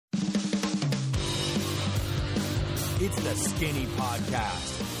It's the Skinny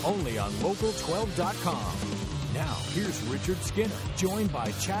Podcast, only on Local12.com. Now, here's Richard Skinner, joined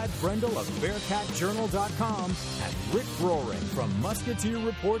by Chad Brendel of BearcatJournal.com and Rick Roaring from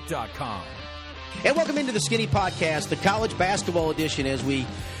MusketeerReport.com. And welcome into the Skinny Podcast, the college basketball edition, as we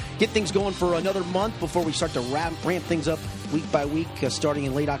get things going for another month before we start to ramp things up week by week, starting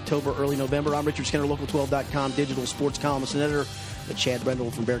in late October, early November. I'm Richard Skinner, Local12.com, digital sports columnist and editor. Chad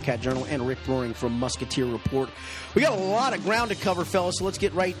Brendel from Bearcat Journal and Rick Roaring from Musketeer Report. We got a lot of ground to cover, fellas, so let's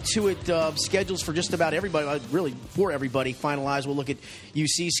get right to it. Schedules for just about everybody, really for everybody, finalized. We'll look at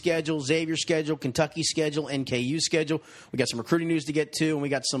UC schedule, Xavier schedule, Kentucky schedule, NKU schedule. We got some recruiting news to get to, and we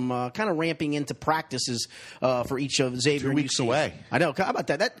got some kind of ramping into practices for each of Xavier 2 weeks away. I know. How about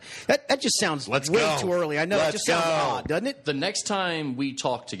that? That just sounds way too early. I know. It just sounds odd, doesn't it? The next time we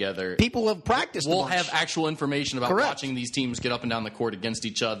talk together, people have practiced. We'll have actual information about watching these teams get up and down the court against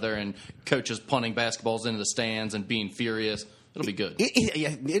each other, and coaches punting basketballs into the stands and being furious. It'll be good.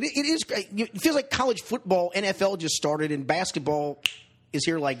 It is great. It feels like college football, NFL just started, and basketball is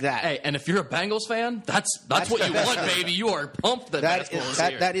here like that. Hey, and if you're a Bengals fan, that's what you want, baby. You are pumped that basketball is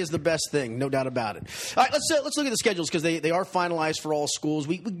here. That is the best thing, no doubt about it. All right, let's look at the schedules, because they are finalized for all schools.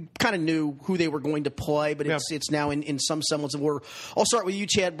 We kind of knew who they were going to play, but it's now in some semblance of order. I'll start with you,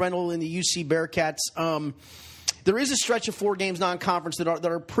 Chad Brendel, in the UC Bearcats. There is a stretch of 4 games non-conference that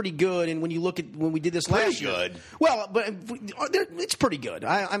are pretty good, and when you look at when we did this last year, good. Well, but it's pretty good.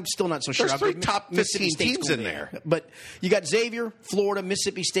 I'm still not so sure. There's 3 top 15 teams in there, but you got Xavier, Florida,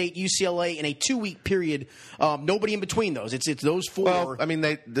 Mississippi State, UCLA in a 2-week period. Nobody in between those. It's those 4. Well, I mean,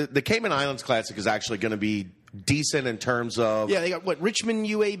 the Cayman Islands Classic is actually going to be decent in terms of they got Richmond,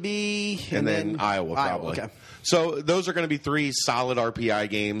 UAB, and then Iowa probably. Okay. So those are going to be 3 solid RPI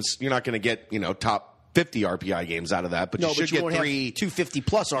games. You're not going to get top 50 RPI games out of that, but you should get 3 250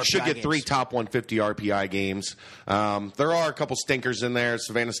 plus RPI. You should get games. 3 top 150 RPI games. There are a couple stinkers in there.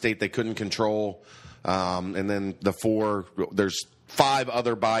 Savannah State they couldn't control, and then the 4. There's 5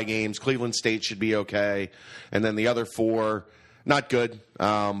 other bye games. Cleveland State should be okay, and then the other 4 not good,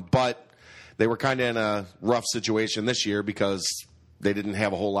 but they were kind of in a rough situation this year because they didn't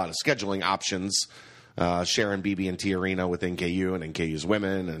have a whole lot of scheduling options. Sharon BB&T Arena with NKU and NKU's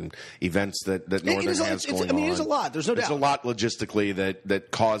women and events that Northern has going on. I mean, it's a lot. There's no doubt. It's a lot logistically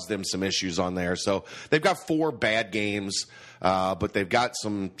that caused them some issues on there. So they've got 4 bad games, but they've got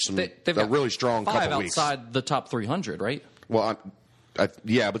they've got really strong 5 couple weeks. outside the top 300, right? Well,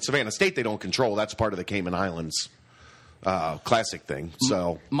 but Savannah State they don't control. That's part of the Cayman Islands Classic thing.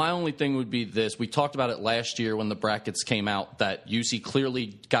 So my only thing would be this: we talked about it last year when the brackets came out that UC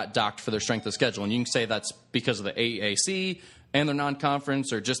clearly got docked for their strength of schedule, and you can say that's because of the AAC and their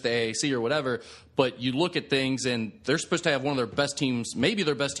non-conference or just the AAC or whatever. But you look at things, and they're supposed to have one of their best teams, maybe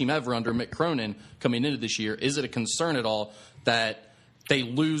their best team ever under Mick Cronin coming into this year. Is it a concern at all that they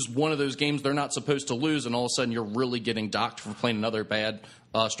lose one of those games they're not supposed to lose, and all of a sudden you're really getting docked for playing another bad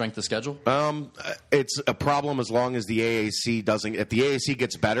strength of schedule? It's a problem as long as the AAC doesn't. If the AAC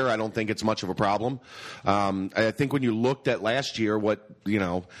gets better, I don't think it's much of a problem. I think when you looked at last year,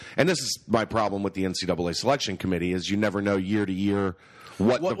 and this is my problem with the NCAA selection committee, is you never know year to year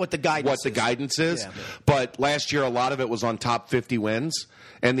what the guidance is. Yeah. But last year, a lot of it was on top 50 wins.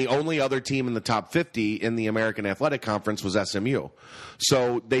 And the only other team in the top 50 in the American Athletic Conference was SMU.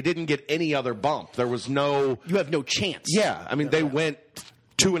 So they didn't get any other bump. There was no... You have no chance. Yeah. I mean, they went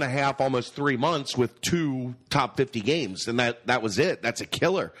 2.5, almost 3 months with 2 top 50 games, and that was it. That's a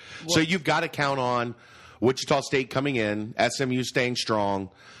killer. So you've got to count on Wichita State coming in, SMU staying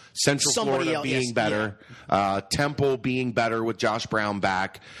strong, Central Florida being better, Temple being better with Josh Brown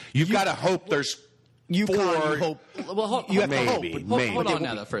back. You've got to hope there's... You have to hope. Hold on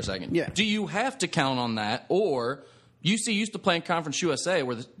now, though, for a second. Yeah. Do you have to count on that, or UC used to play in Conference USA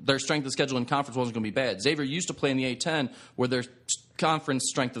where their strength of schedule in conference wasn't going to be bad. Xavier used to play in the A-10 where their conference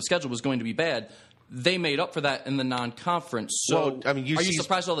strength of schedule was going to be bad. They made up for that in the non-conference. So, are you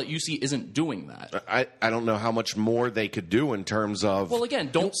surprised at all that UC isn't doing that? I don't know how much more they could do in terms of... Well, again,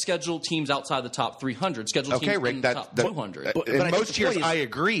 don't schedule teams outside the top 300. Schedule teams in the top 200. In most years, I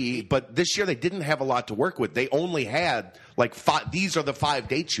agree, but this year they didn't have a lot to work with. They only had, 5... These are the 5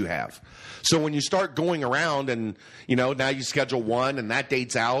 dates you have. So when you start going around and, now you schedule 1 and that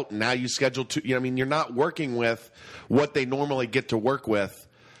date's out, and now you schedule 2... you're not working with what they normally get to work with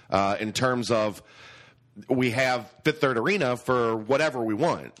in terms of... We have Fifth Third Arena for whatever we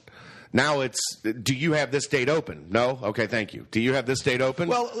want. Now it's, do you have this date open? No? Okay, thank you. Do you have this date open?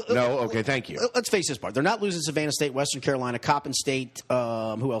 Well, no? Okay, thank you. Let's face this part. They're not losing Savannah State, Western Carolina, Coppin State.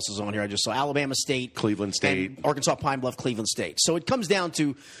 Who else is on here? I just saw Alabama State. Cleveland State. And Arkansas Pine Bluff, Cleveland State. So it comes down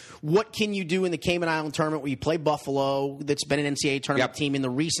to What can you do in the Cayman Island tournament where you play Buffalo, that's been an NCAA tournament team in the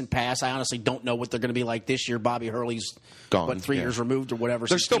recent past? I honestly don't know what they're going to be like this year. Bobby Hurley's gone, 3 years removed or whatever.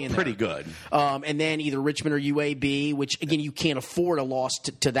 They're still pretty good. And then either Richmond or UAB, which again you can't afford a loss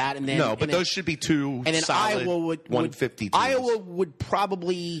to that. And then those should be two. And then solid Iowa would 150 teams. Iowa would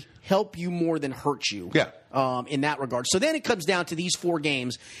probably help you more than hurt you. Yeah. In that regard. So then it comes down to these 4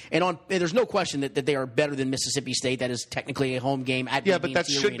 games, and there's no question that they are better than Mississippi State. That is technically a home game at but that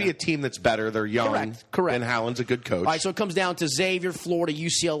should be a team that's better. They're young. Correct. And Howland's a good coach. All right, so it comes down to Xavier, Florida,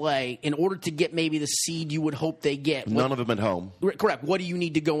 UCLA. In order to get maybe the seed you would hope they get. None of them at home. Correct. What do you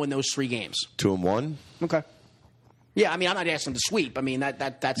need to go in those 3 games? 2-1. Okay. Yeah, I mean, I'm not asking to sweep. I mean,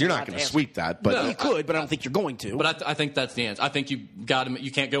 that's you're not going to sweep that, but you could, but I don't think you're going to. But I think that's the answer. I think you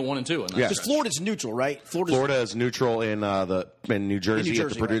can't go 1-2. Because Florida's neutral, right? Florida is neutral in New Jersey at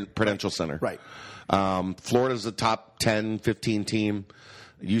the Prudential Center. Right. Florida's a top 10, 15 team.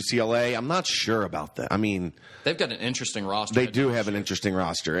 UCLA, I'm not sure about that. I mean, they've got an interesting roster. They do have an interesting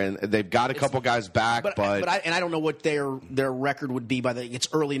roster, and they've got a couple guys back. But I don't know what their record would be. It's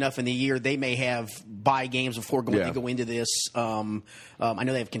early enough in the year. They may have bye games before going to go into this. I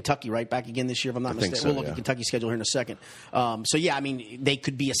know they have Kentucky back again this year, if I'm not mistaken. We'll look at Kentucky's schedule here in a second. I mean, they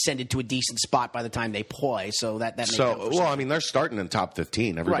could be ascended to a decent spot by the time they play. So that makes sense. I mean, they're starting in top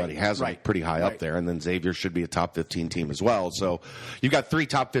 15. Everybody has them pretty high up there, and then Xavier should be a top 15 team as well. So you've got 3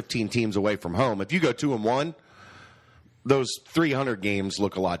 top 15 teams away from home. If you go 2-1, those 300 games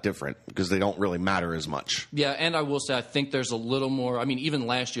look a lot different because they don't really matter as much. Yeah, and I will say I think there's a little more. I mean, even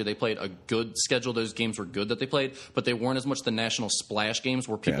last year they played a good schedule. Those games were good that they played, but they weren't as much the national splash games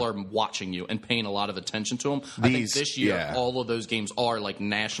where people are watching you and paying a lot of attention to them. I think this year all of those games are like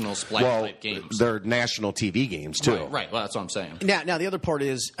national splash type games. They're national TV games too. Right. Well, that's what I'm saying. Now the other part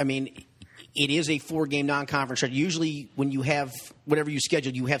is, I mean, it is a 4-game non-conference. Usually when you have whatever you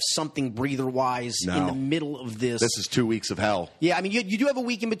scheduled, you have something breather-wise in the middle of this. This is 2 weeks of hell. Yeah, I mean, you do have a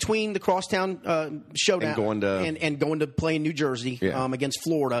week in between the Crosstown showdown and going to play in New Jersey against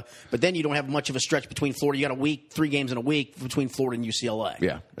Florida, but then you don't have much of a stretch between Florida. You got a week, 3 games in a week between Florida and UCLA.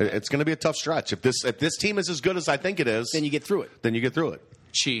 Yeah, it's going to be a tough stretch. If this team is as good as I think it is, then you get through it.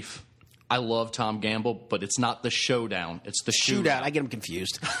 Chief, I love Tom Gamble, but it's not the showdown. It's the shootout. I get them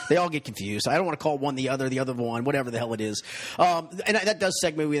confused. They all get confused. I don't want to call one the other one, whatever the hell it is. And that does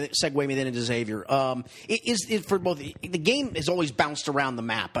segue me then into Xavier. It for both. The game has always bounced around the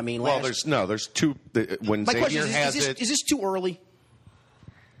map. I mean, there's 2. When my Xavier question is this too early?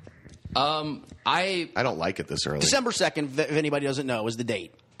 I don't like it this early. December 2nd, if anybody doesn't know, is the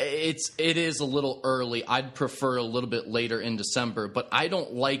date. It is a little early. I'd prefer a little bit later in December, but I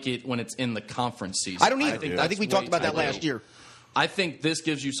don't like it when it's in the conference season. I don't either. I think we talked about that last year. I think this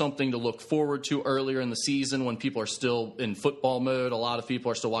gives you something to look forward to earlier in the season when people are still in football mode. A lot of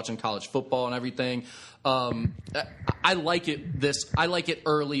people are still watching college football and everything. I like it I like it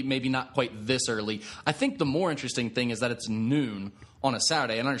early, maybe not quite this early. I think the more interesting thing is that it's noon on a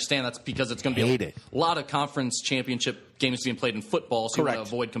Saturday, and I understand that's because it's going to be a lot of conference championship games being played in football, so you want to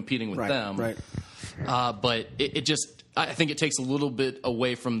avoid competing with them. Right. But it just, I think it takes a little bit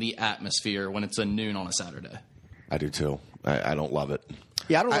away from the atmosphere when it's a noon on a Saturday. I do too. I don't love it.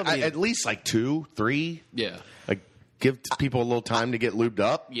 Yeah, I don't love it. At least like 2, 3. Yeah. Like give people a little time to get lubed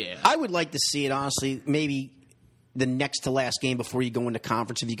up. Yeah. I would like to see it, honestly, maybe the next to last game before you go into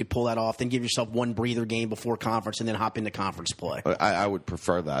conference, if you could pull that off, then give yourself one breather game before conference and then hop into conference play. I would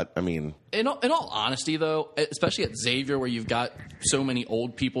prefer that. I mean, in all honesty, though, especially at Xavier where you've got so many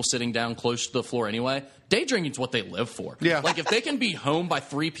old people sitting down close to the floor anyway, day drinking's what they live for. Yeah. Like if they can be home by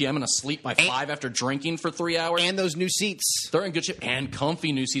 3 p.m. and asleep by 5 after drinking for 3 hours. And those new seats. They're in good shape. And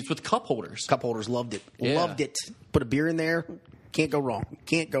comfy new seats with cup holders. Cup holders, loved it. Yeah. Loved it. Put a beer in there. Can't go wrong.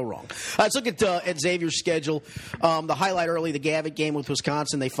 Let's look at Xavier's schedule. The highlight early, the Gavitt game with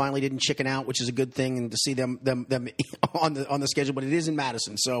Wisconsin. They finally didn't chicken out, which is a good thing, and to see them on the schedule. But it is in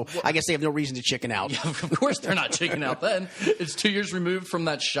Madison, so I guess they have no reason to chicken out. Yeah, of course they're not chicken out. Then it's 2 years removed from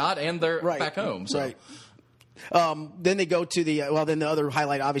that shot, and they're back home. So. Right. Then they go to the other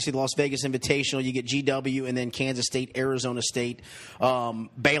highlight, obviously the Las Vegas Invitational. You get GW and then Kansas State, Arizona State.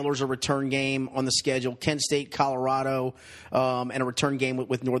 Baylor's a return game on the schedule. Kent State, Colorado, and a return game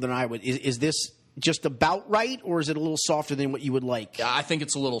with Northern Iowa. Is this just about right, or is it a little softer than what you would like? I think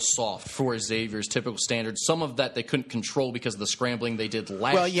it's a little soft for Xavier's typical standards. Some of that they couldn't control because of the scrambling they did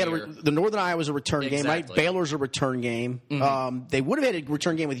last year. Well, you had the Northern Iowa's a return game, right? Baylor's a return game. Mm-hmm. They would have had a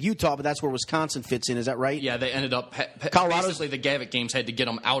return game with Utah, but that's where Wisconsin fits in. Is that right? Yeah, they ended up. Colorado's basically the Gavitt games had to get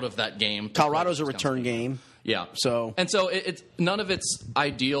them out of that game. Colorado's a return game. Yeah. So it's none of it's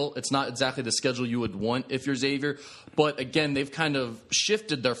ideal. It's not exactly the schedule you would want if you're Xavier. But again, they've kind of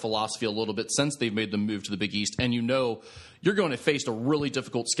shifted their philosophy a little bit since they've made the move to the Big East. And you're going to face a really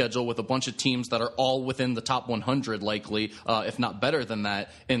difficult schedule with a bunch of teams that are all within the top 100 likely, if not better than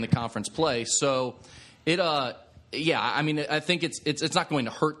that, in the conference play. So I think it's not going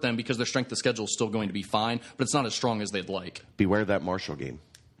to hurt them because their strength of schedule is still going to be fine, but it's not as strong as they'd like. Beware that Marshall game.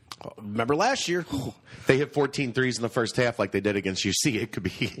 Remember last year? They hit 14 threes in the first half like they did against UC. It could be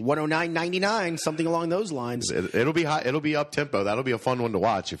 109-99, something along those lines. It'll be high. It'll be up tempo. That'll be a fun one to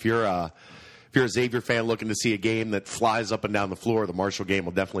watch. If you're a Xavier fan looking to see a game that flies up and down the floor, the Marshall game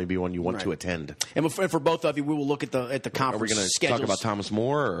will definitely be one you want to attend. And for both of you, we will look at the conference. Are we going to schedules. talk about Thomas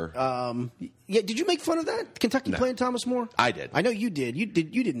More? Or? Yeah. Did you make fun of that? Kentucky playing Thomas More? I did. I know you did. You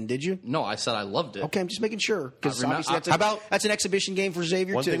didn't, did you? No, I said I loved it. Okay, I'm just making sure because obviously that's an exhibition game for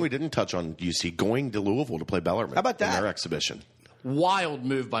Xavier One too. thing we didn't touch on UC going to Louisville to play Bellarmine. How about that? In their exhibition. Wild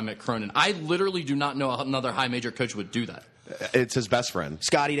move by Mick Cronin. I literally do not know another high major coach would do that. It's his best friend,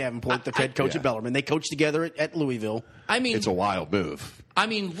 Scotty Davenport, the head coach at Bellarmine. They coached together at Louisville. I mean, it's a wild move. I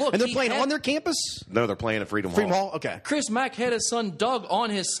mean, look, and they're playing on their campus. No, they're playing at Freedom Hall. Okay. Chris Mack had his son Doug on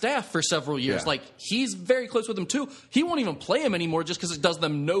his staff for several years. Yeah. Like he's very close with him too. He won't even play him anymore just because it does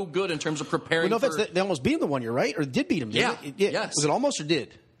them no good in terms of preparing. Well, no, they almost beat him the 1 year, right? Or did beat him? Yeah. Yes. Was it almost or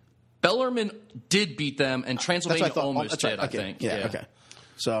did? Bellarmine did beat them, and Transylvania almost did. I think. Yeah. Okay.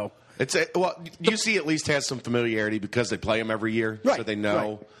 So. UC at least has some familiarity because they play him every year, so they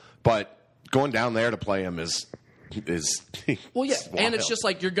know. Right. But going down there to play him is well, yeah, wild. And it's just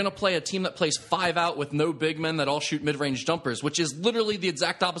like you're going to play a team that plays 5 out with no big men that all shoot mid-range jumpers, which is literally the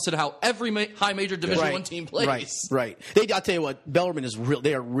exact opposite of how every high major Division I team plays. Right. I'll tell you what, Bellarmine is real.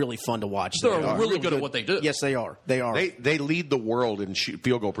 They are really fun to watch. They're really good at what they do. Yes, they are. They lead the world in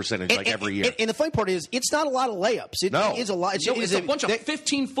field goal percentage every year. And the funny part is, it's not a lot of layups. It is a lot. It's a bunch of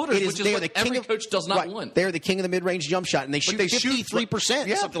 15-footers, which is what every coach does not want. They're the king of the mid-range jump shot, and they shoot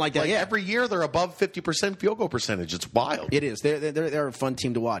 53%, something like that. Every year they're above 50% field goal percentage. It's wild. It is. They're a fun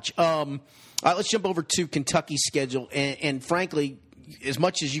team to watch. Let's jump over to Kentucky's schedule, and frankly, as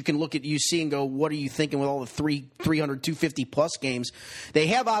much as you can look at UC and go, what are you thinking with all the 300, 250 plus games? They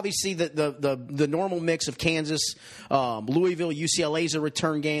have obviously the normal mix of Kansas, Louisville, UCLA's a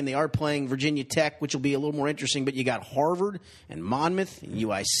return game. They are playing Virginia Tech, which will be a little more interesting. But you got Harvard and Monmouth and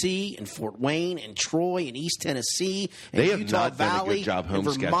UIC and Fort Wayne and Troy and East Tennessee and they have Utah not Valley done a good job home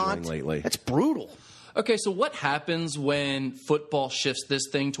and Vermont. scheduling lately. That's brutal. Okay, so what happens when football shifts this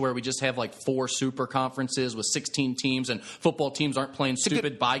thing to where we just have like 4 super conferences with 16 teams and football teams aren't playing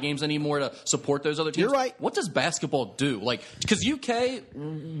stupid bye games anymore to support those other teams? You're right. What does basketball do? Like, because UK,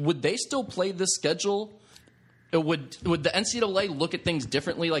 would they still play this schedule? Would the NCAA look at things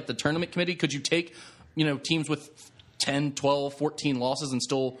differently, like the tournament committee? Could you take, teams with 10, 12, 14 losses and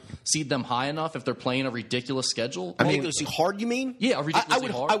still seed them high enough if they're playing a ridiculous schedule? Ridiculously hard, you mean? Yeah,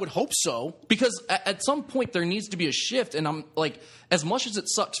 ridiculously hard. I would hope so. Because at some point there needs to be a shift, and I'm like, as much as it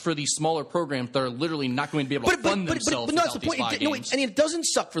sucks for these smaller programs that are literally not going to be able to fund themselves without these 5 games. And it doesn't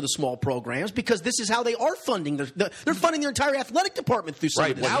suck for the small programs because this is how they are funding. They're funding their entire athletic department through some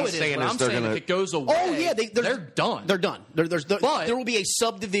of this. Now it is, but I'm saying if it goes away, they're done. They're done. There will be a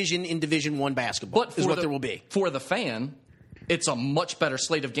subdivision in Division I basketball, is what there will be. For the fan, it's a much better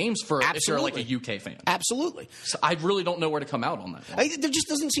slate of games if you're like a UK fan. Absolutely. So I really don't know where to come out on that. There just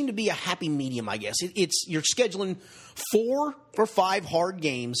doesn't seem to be a happy medium, I guess. You're scheduling 4 or 5 hard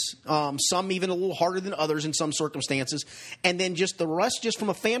games, some even a little harder than others in some circumstances, and then just the rest, just from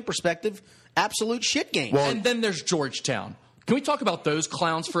a fan perspective, absolute shit games. And then there's Georgetown. Can we talk about those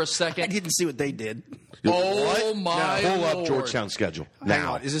clowns for a second? I didn't see what they did. Oh, my Pull Lord. up Georgetown's schedule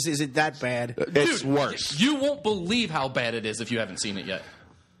now. Is it that bad? It's worse. You won't believe how bad it is if you haven't seen it yet.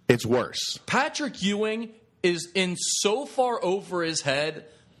 It's worse. Patrick Ewing is in so far over his head,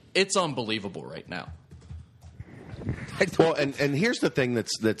 it's unbelievable right now. Well, and here's the thing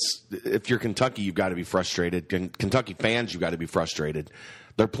that's if you're Kentucky, you've got to be frustrated. Kentucky fans, you've got to be frustrated.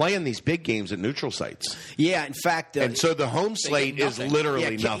 They're playing these big games at neutral sites. Yeah, in fact. And so the home slate is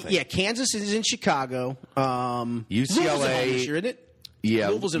literally nothing. Yeah, Kansas is in Chicago. UCLA. This year, isn't it? Yeah,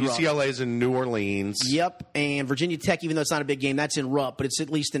 UCLA is in New Orleans. Yep, and Virginia Tech, even though it's not a big game, that's in Rupp, but it's at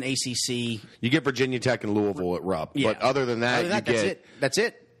least an ACC. You get Virginia Tech and Louisville at Rupp. Yeah. But other than that, that's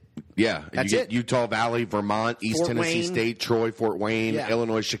it. Yeah, that's you get it. Utah Valley, Vermont, East Fort Tennessee Wayne. State, Troy, Fort Wayne,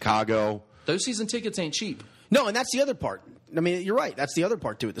 Illinois, Chicago. Those season tickets ain't cheap. No, and that's the other part. I mean, you're right. That's the other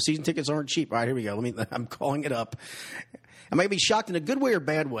part to it. The season tickets aren't cheap. All right, here we go. I'm calling it up. Am I going to be shocked in a good way or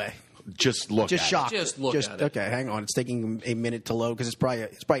bad way? just look Just at shocked. Just look at it. Okay, hang on. It's taking a minute to load because it's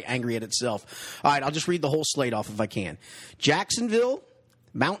probably angry at itself. All right, I'll just read the whole slate off if I can. Jacksonville,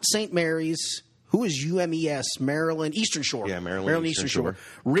 Mount St. Mary's. Who is UMES? Maryland Eastern Shore. Yeah, Maryland Eastern Shore.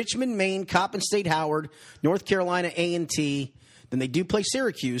 Richmond, Maine, Coppin State, Howard, North Carolina, A&T. Then they do play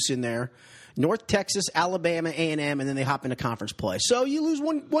Syracuse in there. North Texas, Alabama, A&M, and then they hop into conference play. So you lose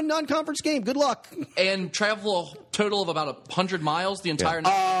one non-conference game. Good luck. And travel a total of about 100 miles the entire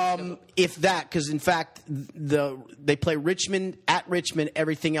night. If that, because in fact, they play Richmond at Richmond.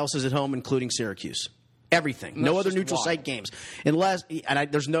 Everything else is at home, including Syracuse. Everything. No other just neutral wild. site games.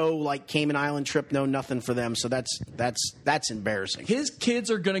 There's no like Cayman Island trip. No nothing for them. So that's embarrassing. His kids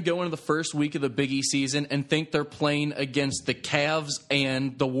are going to go into the first week of the Big East season and think they're playing against the Cavs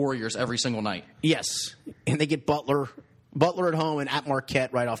and the Warriors every single night. Yes, and they get Butler at home and at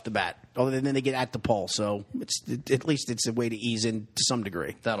Marquette right off the bat. Other than then they get at DePaul. So at least it's a way to ease in to some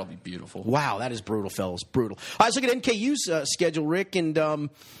degree. That'll be beautiful. Wow, that is brutal, fellas. Brutal. All right, let's look at NKU's schedule, Rick, and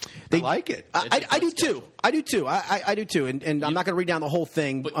they like it. I do too. I do too. I do too. And I'm not going to read down the whole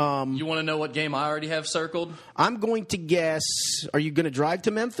thing. But you want to know what game I already have circled? I'm going to guess. Are you going to drive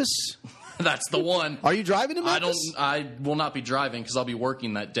to Memphis? That's the one. Are you driving to Memphis? I will not be driving because I'll be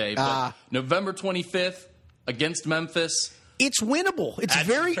working that day. But November 25th against Memphis. It's winnable. It's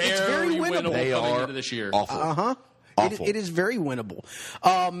very winnable. They coming are into this year. awful. Awful. It is very winnable.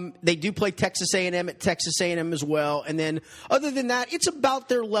 They do play Texas A&M at Texas A&M as well. And then other than that, it's about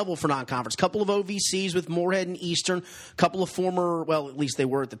their level for non-conference. Couple of OVCs with Moorhead and Eastern. Couple of former, well, at least they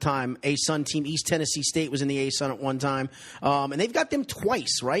were at the time, A-Sun team. East Tennessee State was in the A-Sun at one time. And they've got them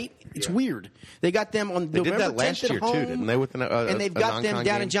twice, right? It's weird. They got them on November 10th did that last year, at home, too, didn't they? With and they've got them non-con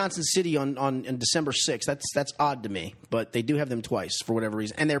down game? in Johnson City on December 6th. That's odd to me. But they do have them twice for whatever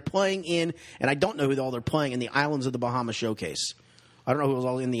reason. And they're playing in, and I don't know who all they're playing, in the Islands of the Bahamas Showcase. I don't know who was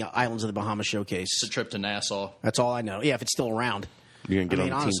all in the Islands of the Bahamas Showcase. It's a trip to Nassau. That's all I know. Yeah, if it's still around. You're going to get on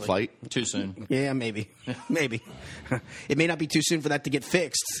a honestly. team flight? Too soon. Yeah, maybe. Maybe. It may not be too soon for that to get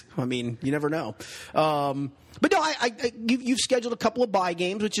fixed. I mean, you never know. But no, you've scheduled a couple of bye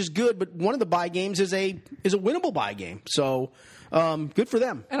games, which is good. But one of the bye games is a winnable bye game. So good for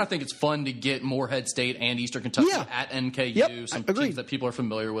them. And I think it's fun to get Moorhead State and Eastern Kentucky at NKU. Yep, some agreed. teams that people are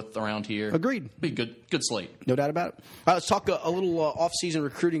familiar with around here. Agreed. Be good slate. No doubt about it. Let's talk a little off-season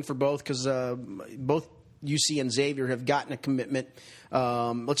recruiting for both, because both UC and Xavier have gotten a commitment.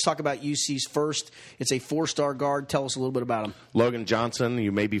 Let's talk about UC's first. It's a 4-star guard. Tell us a little bit about him. Logan Johnson,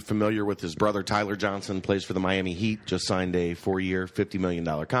 you may be familiar with his brother Tyler Johnson, plays for the Miami Heat, just signed a 4-year, $50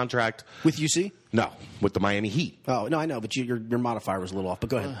 million contract. With UC? No, with the Miami Heat. Oh, no, I know, but your modifier was a little off. But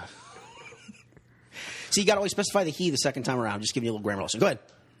go ahead. See, you got to always specify the he the second time around. Just give you a little grammar lesson. Go ahead.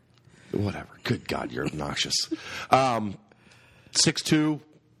 Whatever. Good God, you're obnoxious. 6'2",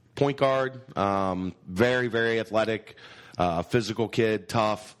 point guard, very, very athletic, physical kid,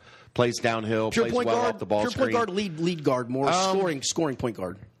 tough, plays downhill, Pure plays point well guard, off the ball pure screen. point guard, lead guard, more scoring point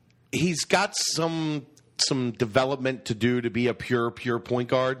guard. He's got some development to do to be a pure point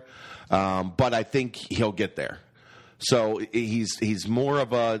guard, but I think he'll get there. So he's more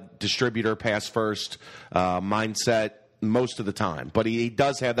of a distributor, pass first mindset most of the time, but he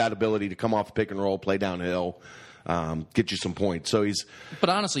does have that ability to come off the pick and roll, play downhill, get you some points. So But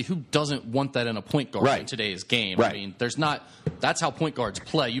honestly, who doesn't want that in a point guard Right. in today's game? Right. I mean, that's how point guards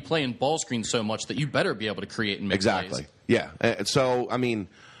play. You play in ball screens so much that you better be able to create and make exactly, plays. yeah. So I mean,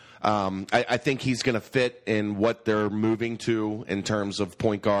 I think he's going to fit in what they're moving to in terms of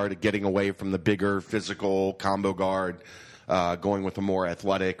point guard, getting away from the bigger physical combo guard, going with a more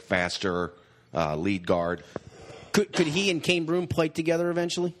athletic, faster lead guard. Could he and Kane Broom play together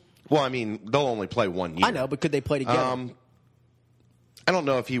eventually? Well, I mean, they'll only play 1 year. I know, but could they play together? I don't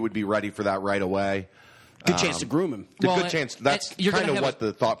know if he would be ready for that right away. Good chance to groom him. The Well, good chance. That's you're gonna kind of have what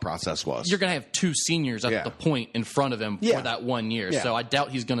the thought process was. You're going to have two seniors at Yeah. the point in front of him Yeah. for that 1 year. Yeah. So I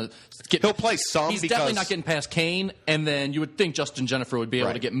doubt he's going to get. He'll play some He's because- definitely not getting past Kane, and then you would think Justin Jennifer would be able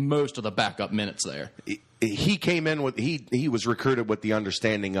Right. to get most of the backup minutes there. He came in with he was recruited with the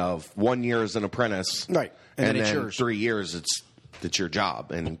understanding of 1 year as an apprentice, Right. And and then then it's yours. 3 years it's your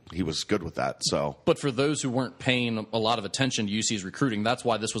job, and he was good with that. So But for those who weren't paying a lot of attention to UC's recruiting, that's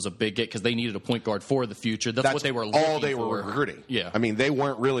why this was a big get, because they needed a point guard for the future. That's what they were looking all they for. were recruiting. Yeah. I mean, they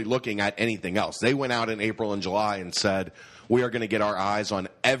weren't really looking at anything else. They went out in April and July and said, we are going to get our eyes on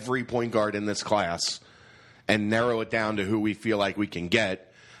every point guard in this class and narrow it down to who we feel like we can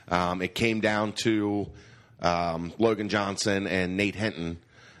get. It came down to Logan Johnson and Nate Hinton,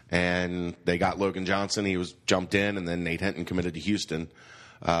 and they got Logan Johnson. He was jumped in, and then Nate Hinton committed to Houston.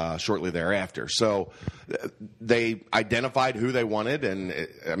 shortly thereafter. So they identified who they wanted, and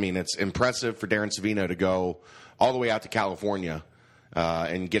it's impressive for Darren Savino to go all the way out to California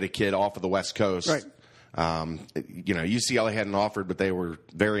and get a kid off of the West Coast. Right. UCLA hadn't offered, but they were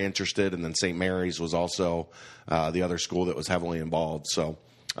very interested, and then St. Mary's was also the other school that was heavily involved. So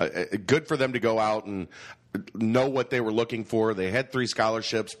good for them to go out and know what they were looking for. They had 3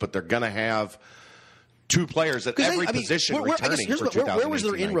 scholarships, but they're going to have 2 players at every position returning for 2018-19. Where was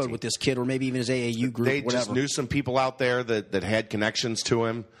their inroad with this kid, or maybe even his AAU group? They just knew some people out there that had connections to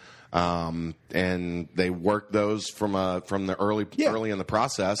him, and they worked those from the early in the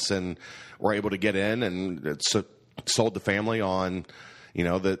process, and were able to get in and sold the family on,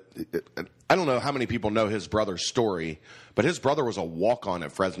 that. I don't know how many people know his brother's story, but his brother was a walk-on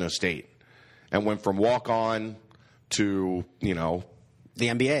at Fresno State, and went from walk-on to the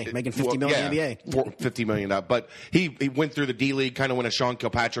NBA, making $50 million in the NBA. $50 million. But he went through the D-League, kind of went a Sean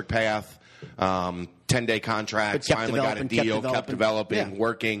Kilpatrick path, 10-day contract, finally got a deal, kept developing,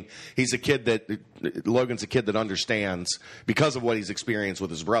 working. He's a kid Logan's a kid that understands, because of what he's experienced with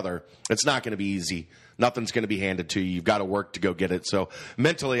his brother, it's not going to be easy. Nothing's going to be handed to you. You've got to work to go get it. So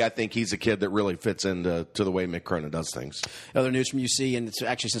mentally, I think he's a kid that really fits into the way Mick Cronin does things. Other news from UC, and it's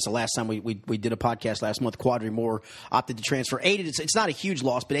actually since the last time we did a podcast last month, Quadri Moore opted to transfer. It's not a huge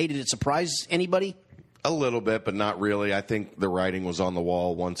loss, but did it surprise anybody? A little bit, but not really. I think the writing was on the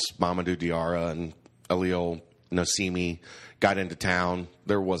wall once Mamadou Diarra and Alil Nosimi got into town.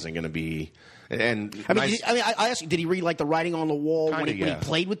 There wasn't going to be. And I asked you, did he read like the writing on the wall when he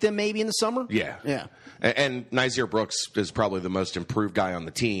played with them maybe in the summer? Yeah. And Nazir Brooks is probably the most improved guy on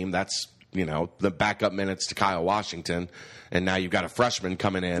the team. That's, the backup minutes to Kyle Washington. And now you've got a freshman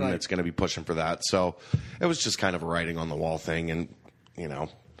coming in that's going to be pushing for that. So it was just kind of a writing on the wall thing. And,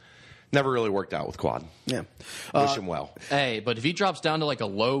 never really worked out with Quad. Yeah. Wish him well. Hey, but if he drops down to like a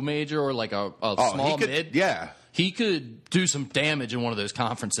low major or like a small mid. Yeah. He could do some damage in one of those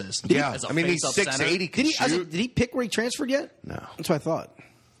conferences. Yeah. He's 6'8". Did he pick where he transferred yet? No. That's what I thought.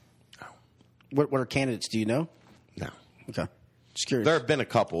 No. What are candidates? Do you know? No. Okay. Just curious. There have been a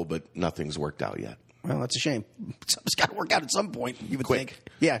couple, but nothing's worked out yet. Well, that's a shame. It's got to work out at some point, you would think.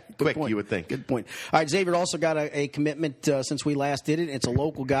 Yeah, good point. You would think. Good point. All right, Xavier also got a commitment since we last did it. It's a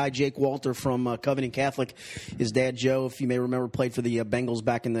local guy, Jake Walter from Covenant Catholic. His dad, Joe, if you may remember, played for the Bengals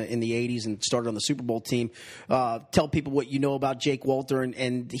back in the 80s and started on the Super Bowl team. Tell people what you know about Jake Walter,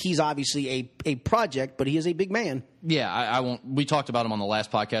 and he's obviously a project, but he is a big man. Yeah, I won't. We talked about him on the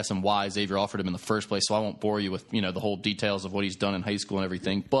last podcast and why Xavier offered him in the first place, so I won't bore you with the whole details of what he's done in high school and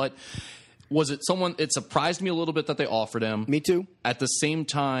everything, but. Was it someone? It surprised me a little bit that they offered him. Me too. At the same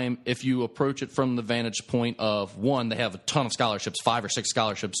time, if you approach it from the vantage point of, one, they have a ton of scholarships, 5 or 6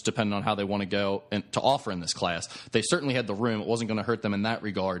 scholarships, depending on how they want to go and to offer in this class. They certainly had the room. It wasn't going to hurt them in that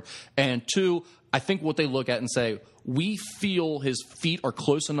regard. And 2, I think what they look at and say, we feel his feet are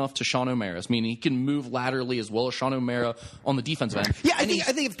close enough to Sean O'Mara's, meaning he can move laterally as well as Sean O'Mara on the defensive end. Yeah, I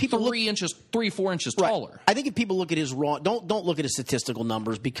think if people 3-4 inches taller. I think if people look at his raw, don't look at his statistical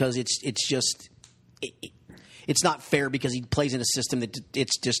numbers because it's not fair because he plays in a system that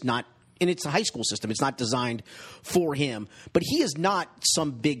it's just not. And it's a high school system. It's not designed for him. But he is not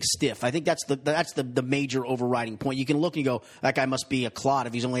some big stiff. I think that's the major overriding point. You can look and go, that guy must be a clod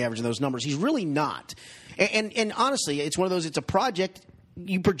if he's only averaging those numbers. He's really not. And honestly, it's one of those, it's a project.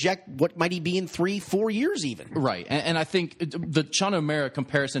 You project what might he be in 3-4 years even. Right. And I think the Sean O'Mara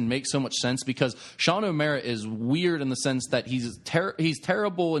comparison makes so much sense because Sean O'Mara is weird in the sense that he's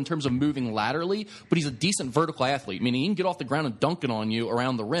terrible in terms of moving laterally, but he's a decent vertical athlete, meaning he can get off the ground and dunk it on you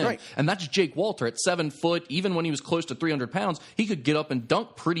around the rim. Right. And that's Jake Walter at 7 foot. Even when he was close to 300 pounds, he could get up and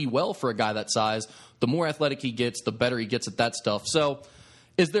dunk pretty well for a guy that size. The more athletic he gets, the better he gets at that stuff. So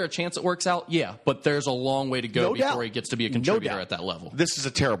is there a chance it works out? Yeah, but there's a long way to go before he gets to be a contributor at that level. This is a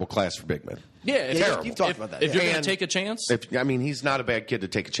terrible class for big men. Yeah, terrible. You've talked about that. If you're going to take a chance? He's not a bad kid to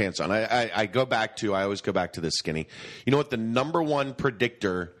take a chance on. I always go back to this, Skinny. You know what the number one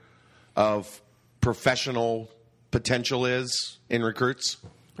predictor of professional potential is in recruits?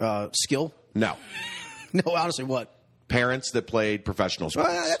 Skill? No. No, honestly, what? Parents that played professional sports.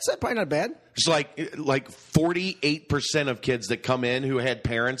 That's probably not bad. It's like 48% of kids that come in who had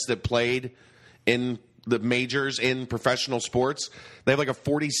parents that played in the majors in professional sports, they have like a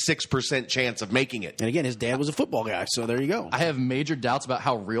 46% chance of making it. And again, his dad was a football guy, so there you go. I have major doubts about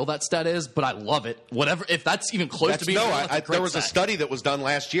how real that stat is, but I love it. Whatever, if that's even close to being real, that's a great there was a stat. study that was done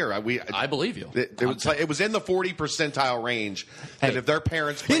last year. I believe you. It was in the 40 percentile range that if their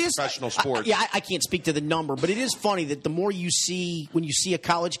parents play professional sports. I can't speak to the number, but it is funny that the more you see, when you see a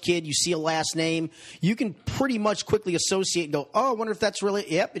college kid, you see a last name, you can pretty much quickly associate and go, oh, I wonder if that's really,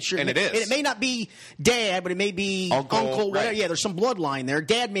 yep, it sure And it is. And it may not be dad, but it may be uncle, whatever. Right. Yeah, there's some bloodline there.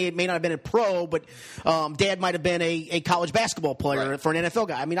 Dad may not have been a pro, but dad might have been a college basketball player for an NFL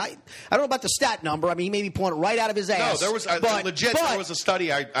guy. I mean, I don't know about the stat number. I mean, he may be pulling it right out of his ass. No, there was there was a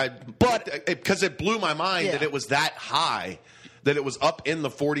study because it blew my mind that it was that high, that it was up in the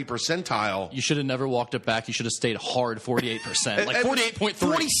 40 percentile. You should have never walked it back. You should have stayed hard 48%, like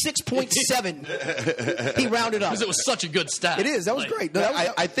 48.3. 46.7. He rounded up. Because it was such a good stat. It is. That was great. No,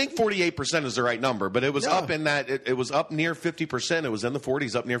 I think 48% is the right number, but it was up in that. It was up near 50%. It was in the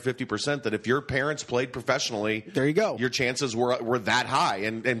 40s, up near 50%. That if your parents played professionally, there you go. Your chances were that high,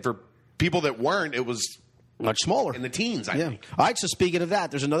 and for people that weren't, it was much smaller. In the teens, I think. All right, so speaking of that,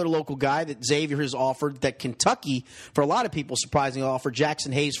 there's another local guy that Xavier has offered that Kentucky, for a lot of people, surprisingly offered.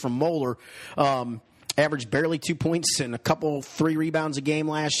 Jackson Hayes from Moeller. Averaged barely 2 points and a couple 3 rebounds a game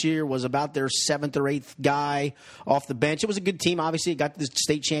last year. Was about their 7th or 8th guy off the bench. It was a good team. Obviously, it got to the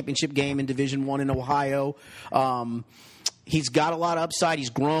state championship game in Division I in Ohio. He's got a lot of upside. He's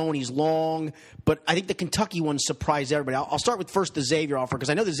grown. He's long. But I think the Kentucky one surprised everybody. I'll start with first the Xavier offer, because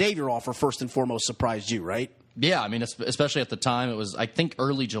I know the Xavier offer first and foremost surprised you, right? Yeah, I mean, especially at the time, it was, I think,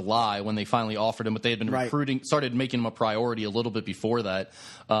 early July when they finally offered him, but they had been recruiting, started making him a priority a little bit before that,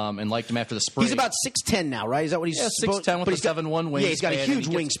 and liked him after the spring. He's about 6'10" now, right? Is that what he's 6'10" with a 7'1" wingspan. Yeah, he's got a huge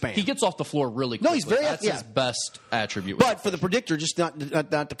wingspan. He gets off the floor really quickly. No, he's very That's his best attribute. But for the predictor, just not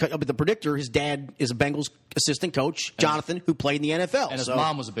to cut, but the predictor, his dad is a Bengals assistant coach, Jonathan, who played in the NFL. And his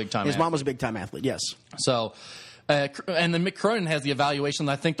mom was a big-time athlete. His mom was a big-time athlete, yes. So, and then Mick Cronin has the evaluation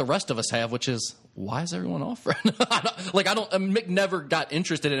that I think the rest of us have, which is, why is everyone offering? Mick never got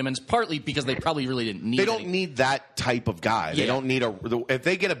interested in him, and it's partly because they probably really didn't need. They don't need that type of guy. Yeah. They don't need if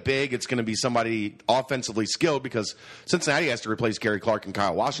they get a big, it's going to be somebody offensively skilled, because Cincinnati has to replace Gary Clark and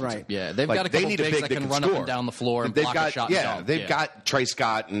Kyle Washington. Right. Yeah, they've got a couple bigs that can run up and down the floor and block a shot. They've got Trey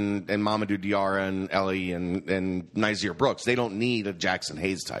Scott and Mamadou Diarra and Ellie and Nazir Brooks. They don't need a Jackson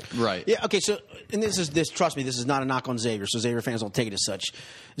Hayes type. Right. Yeah. Okay. So, and trust me, this is not a knock on Xavier. So Xavier fans don't take it as such.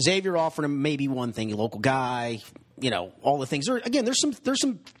 Xavier offered him maybe one thing, a local guy, all the things. There's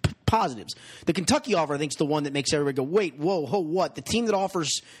some positives. The Kentucky offer, I think, is the one that makes everybody go, wait, whoa, what? The team that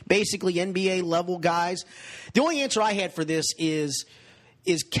offers basically NBA level guys. The only answer I had for this is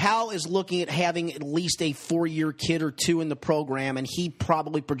Cal is looking at having at least a 4-year kid or two in the program, and he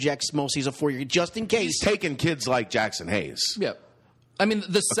probably projects most he's a 4-year, just in case. He's taking kids like Jackson Hayes. Yeah. I mean,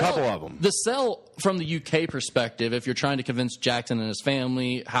 a couple of them. The sell from the UK perspective, if you're trying to convince Jackson and his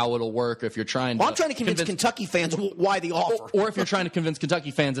family how it'll work, if you're trying to... I'm trying to convince Kentucky fans why the offer. Or if you're trying to convince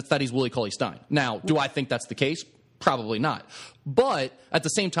Kentucky fans, it's that he's Willie Cauley-Stein. Now, do I think that's the case? Probably not. But at the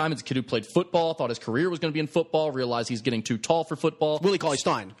same time, it's a kid who played football, thought his career was going to be in football, realized he's getting too tall for football. Willie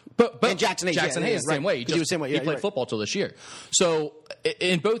Cauley-Stein. But Jackson Hayes. Jackson Hayes the same way. He played football till this year. So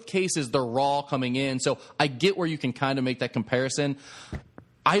in both cases, they're raw coming in. So I get where you can kind of make that comparison.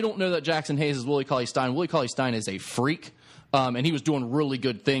 I don't know that Jackson Hayes is Willie Cauley-Stein. Willie Cauley-Stein is a freak. And he was doing really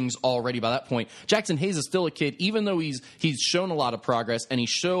good things already by that point. Jackson Hayes is still a kid, even though he's shown a lot of progress and he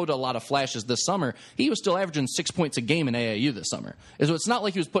showed a lot of flashes this summer. He was still averaging 6 points a game in AAU this summer. So it's not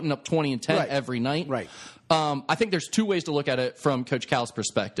like he was putting up 20 and 10 every night. Right. I think there's 2 ways to look at it from Coach Cal's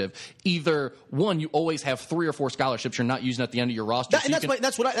perspective. Either one, you always have 3 or 4 scholarships you're not using at the end of your roster. So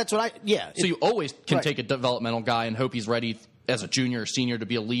you always can take a developmental guy and hope he's ready as a junior or senior to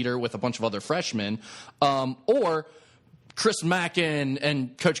be a leader with a bunch of other freshmen, or Chris Mack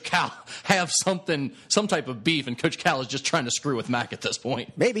and Coach Cal have some type of beef, and Coach Cal is just trying to screw with Mack at this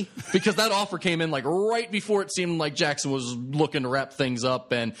point. Maybe. Because that offer came in right before it seemed like Jackson was looking to wrap things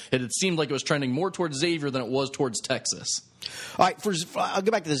up, and it had seemed like it was trending more towards Xavier than it was towards Texas. All right, I'll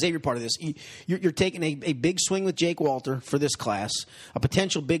go back to the Xavier part of this. You're taking a big swing with Jake Walter for this class, a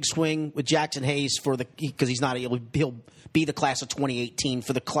potential big swing with Jackson Hayes because he'll be the class of 2018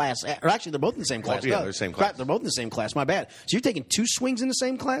 for the class. Or actually, they're both in the same class. Yeah, they're the same class. They're both in the same class. My bad. So you're taking 2 swings in the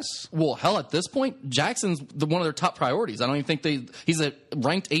same class? Well, hell, at this point, Jackson's one of their top priorities. I don't even think he's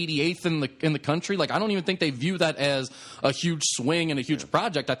ranked 88th in the country. I don't even think they view that as a huge swing and a huge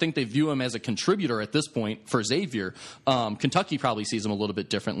project. I think they view him as a contributor at this point for Xavier. Kentucky probably sees him a little bit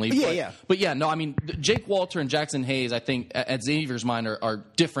differently. Yeah. But yeah, no, I mean, Jake Walter and Jackson Hayes, I think, at Xavier's mind, are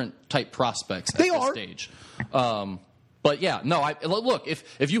different type prospects at this stage. But yeah, no, look,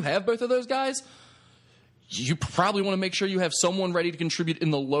 if you have both of those guys, you probably want to make sure you have someone ready to contribute in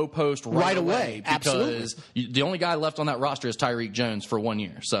the low post right away. Because the only guy left on that roster is Tyreek Jones for 1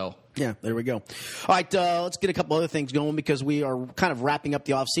 year. So yeah, there we go. All right, let's get a couple other things going because we are kind of wrapping up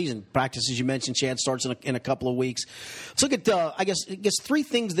the offseason. Practice, as you mentioned, Chad, starts in a couple of weeks. Let's look at, I guess three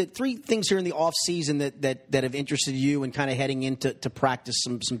things here in the offseason that have interested you and kind of heading into practice,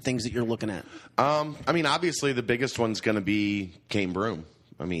 some things that you're looking at. I mean, obviously the biggest one's going to be Kane Broome.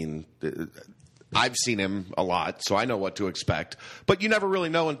 I mean, I've seen him a lot, so I know what to expect. But you never really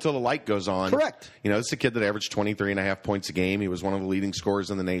know until the light goes on. Correct. You know, it's a kid that averaged 23.5 points a game. He was one of the leading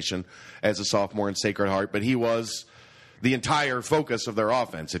scorers in the nation as a sophomore in Sacred Heart. But he was the entire focus of their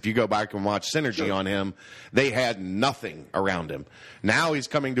offense. If you go back and watch Synergy on him, they had nothing around him. Now he's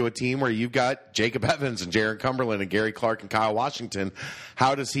coming to a team where you've got Jacob Evans and Jaron Cumberland and Gary Clark and Kyle Washington.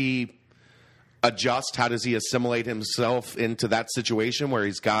 How does he adjust? How does he assimilate himself into that situation where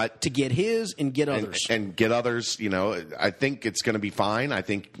he's got to get his and get others and get others? You know, I think it's going to be fine. I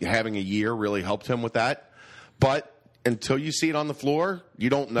think having a year really helped him with that. But until you see it on the floor,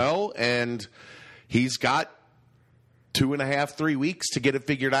 you don't know. And he's got 2.5, 3 weeks to get it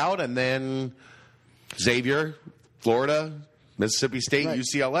figured out. And then Xavier, Florida, Mississippi State, right.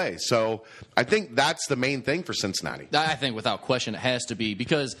 UCLA. So I think that's the main thing for Cincinnati. I think without question it has to be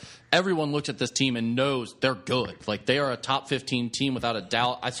because everyone looks at this team and knows they're good. Like they are a top 15 team without a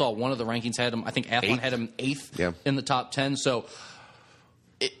doubt. I saw one of the rankings had him, I think Athlon had him 8th in the top 10. So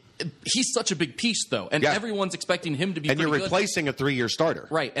he's such a big piece, though. And everyone's expecting him to be pretty good. And you're replacing a 3-year starter.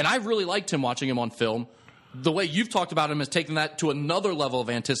 Right. And I really liked him watching him on film. The way you've talked about him is taking that to another level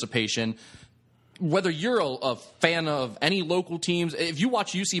of anticipation. Whether you're a fan of any local teams, if you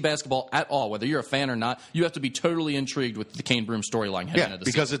watch UC basketball at all, whether you're a fan or not, you have to be totally intrigued with the Kane Broome storyline heading into the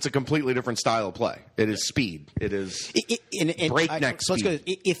because season. It's a completely different style of play. It is speed. It is breakneck speed. Let's go.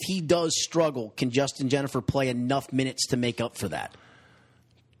 If he does struggle, can Justin Jennifer play enough minutes to make up for that?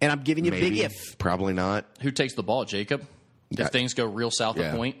 And I'm giving you a big if. Probably not. Who takes the ball, Jacob? If things go real south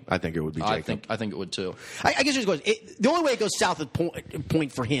of point, I think it would be Jacob. I think it would too. I guess the only way it goes south of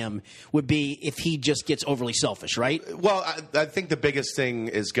point for him would be if he just gets overly selfish, right? Well, I think the biggest thing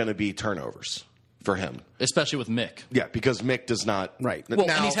is going to be turnovers for him, especially with Mick. Yeah, because Mick does not. Right. Well,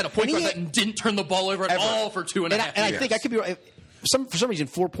 and he's had a point guard that didn't turn the ball over at all for 2.5 years. And I think I could be right. For some reason,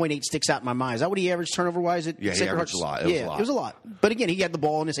 4.8 sticks out in my mind. Is that what he averaged turnover-wise? He averaged a lot. It was a lot. But again, he had the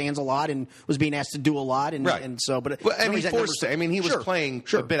ball in his hands a lot and was being asked to do a lot. And, right. And so, but and he forced it. I mean, he was playing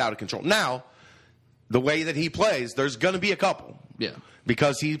a bit out of control. Now, the way that he plays, there's going to be a couple. Yeah.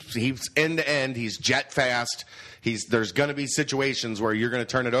 Because he's end to end. He's jet fast. There's going to be situations where you're going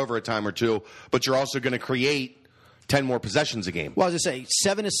to turn it over a time or two, but you're also going to create 10 more possessions a game. Well, I was going to say,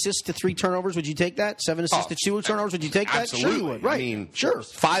 7 assists to 3 turnovers. Would you take that? 7 assists to 2 turnovers. Would you take that? Absolutely. Sure you would. Right. I mean,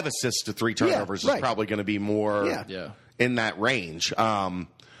 5 assists to 3 turnovers is probably going to be more in that range. It's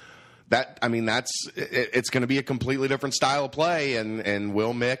going to be a completely different style of play, and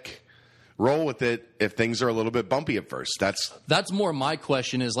will Mick roll with it if things are a little bit bumpy at first? That's more my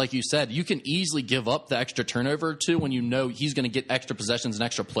question is, like you said, you can easily give up the extra turnover or 2 when you know he's going to get extra possessions and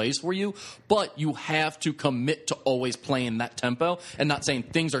extra plays for you, but you have to commit to always playing that tempo and not saying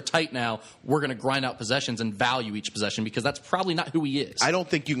things are tight now, we're going to grind out possessions and value each possession, because that's probably not who he is. I don't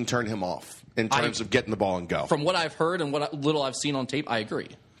think you can turn him off in terms of getting the ball and go. From what I've heard and what little I've seen on tape, I agree.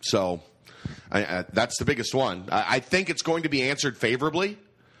 So that's the biggest one. I think it's going to be answered favorably,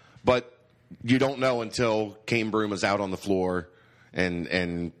 but you don't know until Kane Broome is out on the floor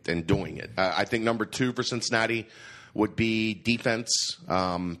and doing it. I think number 2 for Cincinnati would be defense.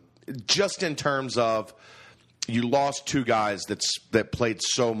 Just in terms of you lost 2 guys that played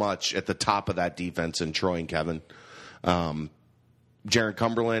so much at the top of that defense in Troy and Kevin. Jaron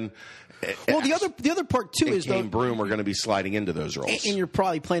Cumberland. Well, the other part too is Kane Broome are going to be sliding into those roles, and you're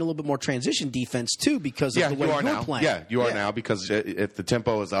probably playing a little bit more transition defense too because of the way you're playing. Yeah, you are now, because if the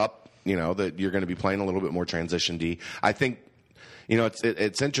tempo is up, you know that you're going to be playing a little bit more transition D. I think,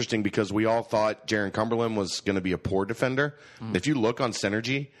 it's interesting because we all thought Jaron Cumberland was going to be a poor defender. If you look on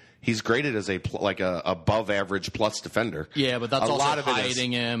Synergy, he's graded as a above average plus defender. Yeah, but that's also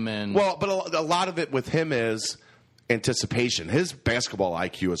hiding him and but a lot of it with him is anticipation. His basketball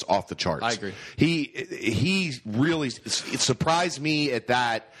IQ is off the charts. I agree. He really surprised me at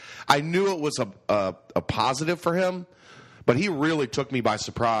that. I knew it was a positive for him, but he really took me by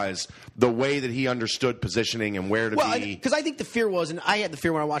surprise the way that he understood positioning and where to be. Because I think the fear was, and I had the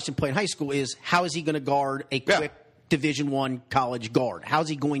fear when I watched him play in high school, is how is he going to guard a quick Division I college guard. How's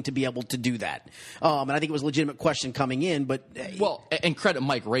he going to be able to do that? And I think it was a legitimate question coming in, but well, and credit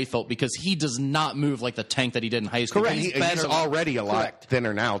Mike Rayfelt because he does not move like the tank that he did in high school. Correct. He's already a lot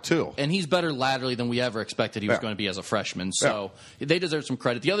thinner now too, and he's better laterally than we ever expected he was going to be as a freshman. So they deserve some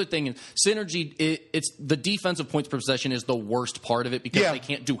credit. The other thing is synergy. It's the defensive points per possession is the worst part of it because they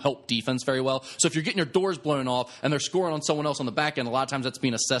can't do help defense very well. So if you're getting your doors blown off and they're scoring on someone else on the back end, a lot of times that's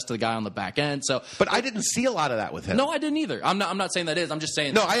being assessed to the guy on the back end. So, but I didn't see a lot of that with him. No, I didn't either. I'm not saying that is. I'm just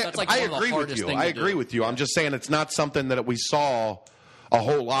saying that's like I one of the agree with hardest you. things I to agree do. with you. I'm just saying it's not something that we saw a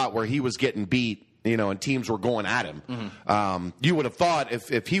whole lot where he was getting beat. And teams were going at him. Mm-hmm. You would have thought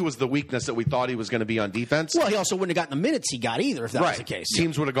if he was the weekness that we thought he was going to be on defense. Well, he also wouldn't have gotten the minutes he got either if that was the case.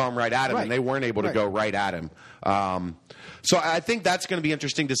 Teams would have gone right at him, and they weren't able to go right at him. So I think that's going to be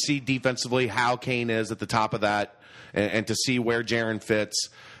interesting to see defensively how Kane is at the top of that and to see where Jaren fits.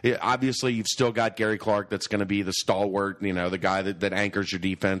 Obviously, you've still got Gary Clark that's going to be the stalwart, the guy that anchors your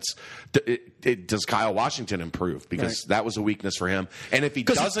defense. Does Kyle Washington improve? Because that was a weakness for him. And if he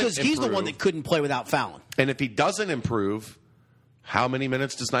doesn't because he's the one that couldn't play without fouling. And if he doesn't improve, how many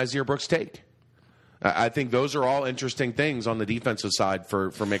minutes does Nyzier Brooks take? I think those are all interesting things on the defensive side for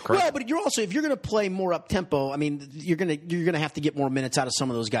Mick Cronin. Well, but you're also if you're going to play more up tempo, I mean, you're going to have to get more minutes out of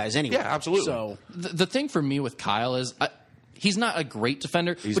some of those guys anyway. Yeah, absolutely. So the thing for me with Kyle is. He's not a great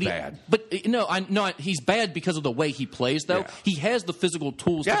defender. He's bad. But no, he's bad because of the way he plays, though. Yeah. He has the physical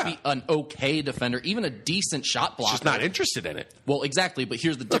tools to be an okay defender, even a decent shot blocker. He's just not interested in it. Well, exactly. But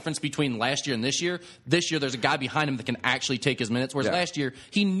here's the difference between last year and this year. This year, there's a guy behind him that can actually take his minutes, whereas last year,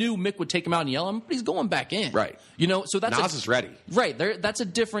 he knew Mick would take him out and yell at him, but he's going back in. Right. So that's Nas is ready. Right. That's a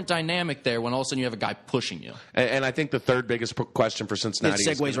different dynamic there when all of a sudden you have a guy pushing you. And I think the third biggest question for Cincinnati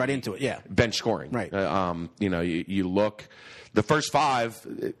it segues right into it, bench scoring. Right. You look... The first five,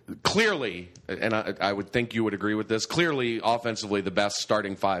 clearly, and I would think you would agree with this, clearly, offensively, the best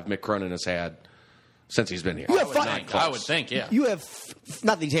starting five Mick Cronin has had since he's been here. I would think, yeah. You have,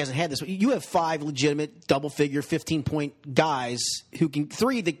 not that he hasn't had this, but you have 5 legitimate double-figure 15-point guys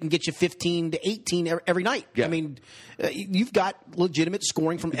three that can get you 15 to 18 every night. Yeah. I mean, you've got legitimate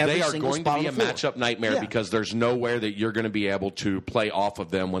scoring from every single spot on the floor. They are going to be a matchup nightmare because there's nowhere that you're going to be able to play off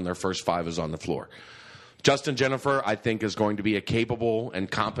of them when their first five is on the floor. Justin Jennifer, I think, is going to be a capable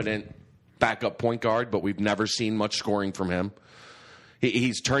and competent backup point guard, but we've never seen much scoring from him.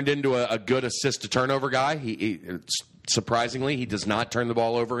 He's turned into a good assist-to-turnover guy. Surprisingly, he does not turn the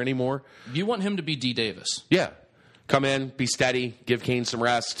ball over anymore. You want him to be D. Davis. Yeah. Come in, be steady, give Kane some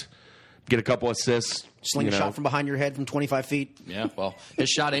rest, get a couple assists. Sling a shot from behind your head from 25 feet. Yeah, well, his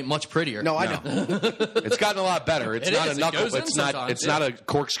shot ain't much prettier. No, I know. It's gotten a lot better. It's not a knuckle. It's not a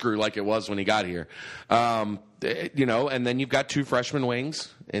corkscrew like it was when he got here. And then you've got 2 freshman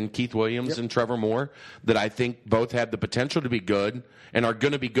wings in Keith Williams and Trevor Moore that I think both have the potential to be good and are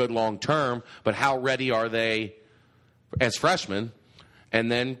going to be good long term. But how ready are they as freshmen?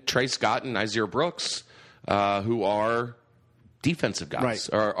 And then Trey Scott and Nyzier Brooks, who are defensive guys,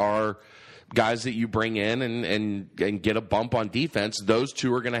 are guys that you bring in and get a bump on defense. Those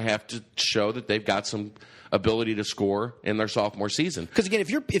two are going to have to show that they've got some ability to score in their sophomore season. Because again,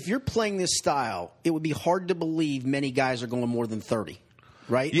 if you're playing this style, it would be hard to believe many guys are going more than 30.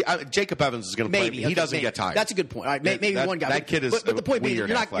 Right? Yeah, Jacob Evans is going to play. He doesn't get tired. That's a good point. All right, maybe one guy. That kid is. But the point being, you're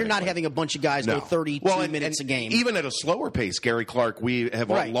not having a bunch of guys go 32 minutes a game. Even at a slower pace, Gary Clark, we have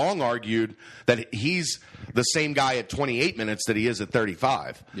long argued that he's the same guy at 28 minutes that he is at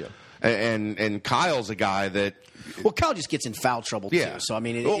 35. Yeah. And Kyle's a guy that. Well, Kyle just gets in foul trouble too. So I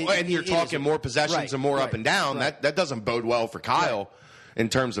mean, and you're talking more possessions and more up and down. Right. That doesn't bode well for Kyle in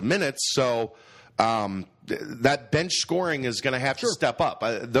terms of minutes. So. That bench scoring is going to have to step up.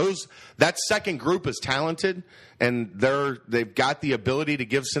 That second group is talented, and they've got the ability to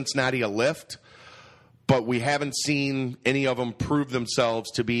give Cincinnati a lift, but we haven't seen any of them prove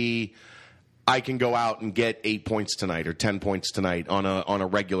themselves to be. I can go out and get 8 points tonight or 10 points tonight on a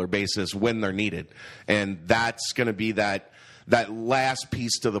regular basis when they're needed, and that's going to be that last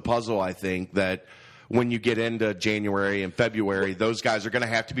piece to the puzzle. I think that. When you get into January and February, those guys are going to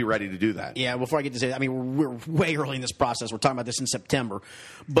have to be ready to do that. Yeah, before I get to say, I mean, we're way early in this process. We're talking about this in September.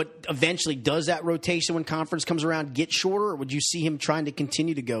 But eventually, does that rotation when conference comes around get shorter, or would you see him trying to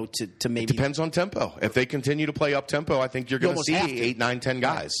continue to go to maybe? It depends on tempo. If they continue to play up tempo, I think you're going to see 8, 9, 10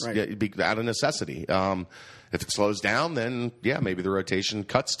 guys out of necessity. If it slows down, then, maybe the rotation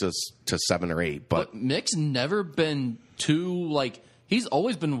cuts to 7 or 8. But Mick's never been too, he's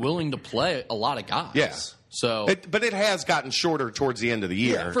always been willing to play a lot of guys. Yeah. So, but it has gotten shorter towards the end of the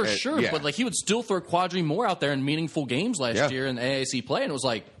year. Yeah, for sure. Yeah. But he would still throw Quadri Moore out there in meaningful games last year in AAC play, and it was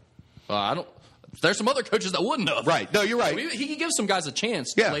there's some other coaches that wouldn't have. Right. No, you're right. He can give some guys a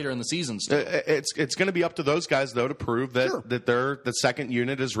chance later in the season. It's going to be up to those guys, though, to prove that, that the second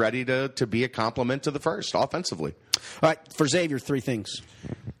unit is ready to be a complement to the first offensively. All right, for Xavier, 3 things.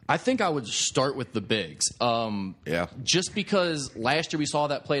 I think I would start with the bigs. Just because last year we saw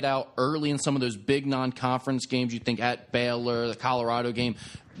that played out early in some of those big non-conference games. You think at Baylor, the Colorado game,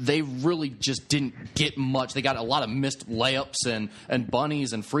 they really just didn't get much. They got a lot of missed layups and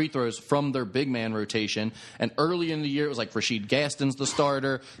bunnies and free throws from their big man rotation. And early in the year, it was like Rashid Gaston's the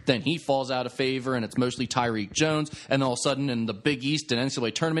starter. Then he falls out of favor, and it's mostly Tyreek Jones. And all of a sudden, in the Big East and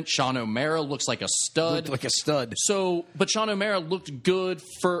NCAA tournament, Sean O'Mara looks like a stud. So, but Sean O'Mara looked good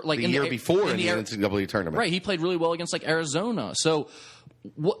for like the year before in the NCAA tournament. Right, he played really well against like Arizona. So,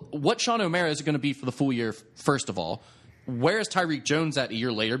 what Sean O'Mara is going to be for the full year? First of all. Where is Tyreek Jones at a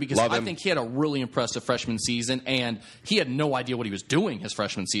year later? Because I think he had a really impressive freshman season, and he had no idea what he was doing his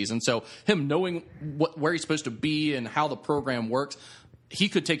freshman season. So him knowing where he's supposed to be and how the program works, he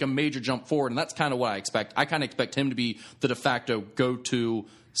could take a major jump forward, and that's kind of what I expect. I kind of expect him to be the de facto go-to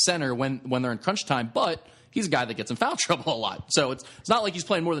center when they're in crunch time, but he's a guy that gets in foul trouble a lot. So it's not like he's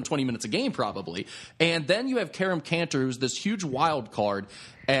playing more than 20 minutes a game probably. And then you have Kerem Kanter, who's this huge wild card.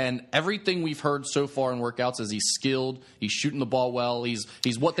 And everything we've heard so far in workouts is he's skilled, he's shooting the ball well, he's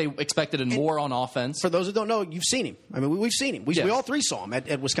what they expected and more on offense. For those that don't know, you've seen him. I mean, we've seen him. We all 3 saw him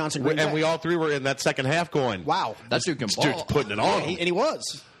at Wisconsin. And we all 3 were in that second half going, wow, that dude can ball. Dude's putting it on. And he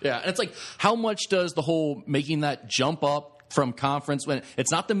was. Yeah, and it's like, how much does the whole making that jump up from conference when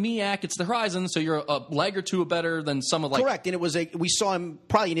it's not the MEAC, it's the Horizon, so you're a leg or two better than some of like correct. And we saw him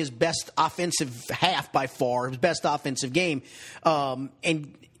probably in his best offensive half by far, his best offensive game,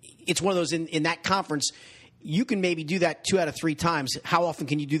 and it's one of those in that conference. You can maybe do that 2 out of 3 times. How often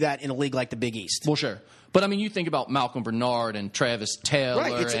can you do that in a league like the Big East? Well, sure. But, I mean, you think about Malcolm Bernard and Travis Taylor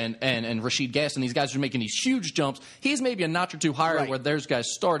and Rashid Gaston. These guys are making these huge jumps. He's maybe a notch or 2 higher where those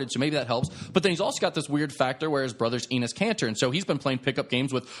guys started, so maybe that helps. But then he's also got this weird factor where his brother's Enes Kanter. And so he's been playing pickup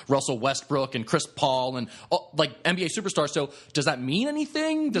games with Russell Westbrook and Chris Paul and, like, NBA superstars. So does that mean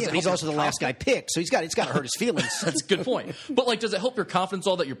anything? He's also the last guy picked, so it's got to hurt his feelings. That's a good point. But, like, does it help your confidence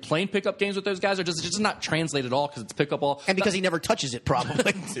all that you're playing pickup games with those guys, or does it just not translate at all because it's pickup all? And because he never touches it,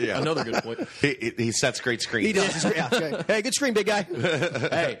 probably. Another good point. He sets great screens. He does. Hey, good screen, big guy.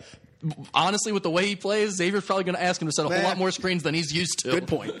 Hey, honestly, with the way he plays, Xavier's probably going to ask him to set a whole lot more screens than he's used to. Good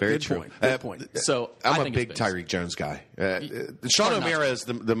point. Very good true. Good point. So I'm a big Tyreek Jones guy. Sean O'Mara is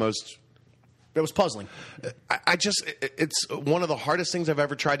the most. It was puzzling. It's one of the hardest things I've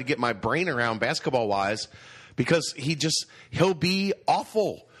ever tried to get my brain around basketball wise, because he'll be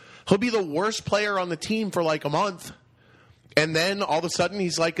awful. He'll be the worst player on the team for like a month. And then all of a sudden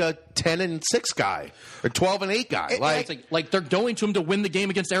he's like a 10-6 guy or 12-8 guy. Like they're going to him to win the game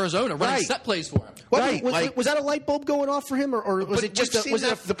against Arizona, running set plays for him. Was that a light bulb going off for him, or was it just was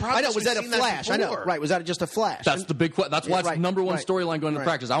it a flash? I know, right? Was that just a flash? That's the big question. That's why it's number one storyline going into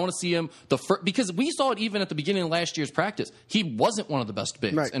practice. I want to see him because we saw it even at the beginning of last year's practice. He wasn't one of the best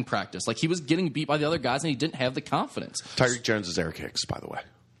bigs in practice. Like he was getting beat by the other guys, and he didn't have the confidence. Tyreek Jones is Eric Hicks, by the way.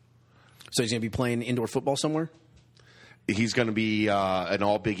 So he's going to be playing indoor football somewhere? He's going to be an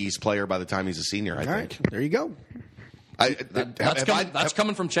all Big East player by the time he's a senior, I think. Right. There you go. That's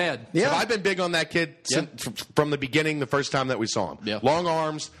coming from Chad. Yeah. Have I been big on that kid from the beginning, the first time that we saw him? Yeah. Long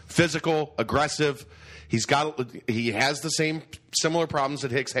arms, physical, aggressive. He has the same similar problems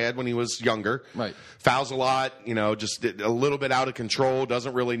that Hicks had when he was younger. Right. Fouls a lot, just a little bit out of control,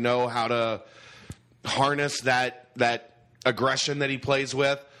 doesn't really know how to harness that aggression that he plays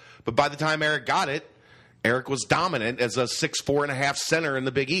with. But by the time Eric got it, Eric was dominant as a 6'4.5" center in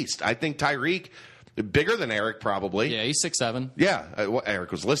the Big East. I think Tyreek, bigger than Eric probably. Yeah, he's 6'7". Yeah,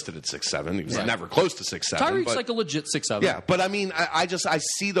 Eric was listed at 6'7". He was never close to 6'7". Tyreek's like a legit 6'7". Yeah, but I mean, I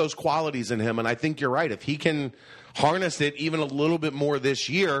see those qualities in him, and I think you're right. If he can harness it even a little bit more this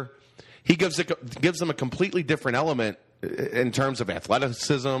year, he gives them a completely different element in terms of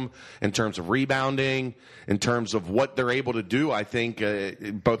athleticism, in terms of rebounding, in terms of what they're able to do, I think,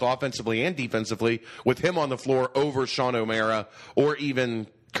 both offensively and defensively, with him on the floor over Sean O'Mara or even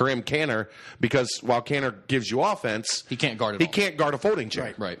Kerem Kanter, because while Kanter gives you offense, he can't guard it. He can't guard a folding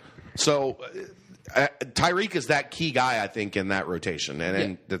chair. Right. So Tyreek is that key guy, I think, in that rotation.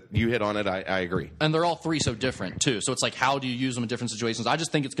 And you hit on it. I agree. And they're all 3 so different, too. So it's like, how do you use them in different situations? I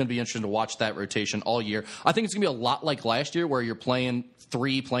just think it's going to be interesting to watch that rotation all year. I think it's going to be a lot like last year, where you're playing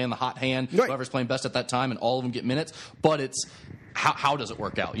 3, playing the hot hand, whoever's playing best at that time, and all of them get minutes. But it's how does it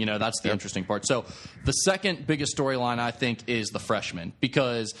work out? That's the interesting part. So the second biggest storyline, I think, is the freshmen,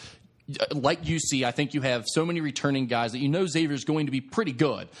 because like UC, I think you have so many returning guys that you know Xavier's going to be pretty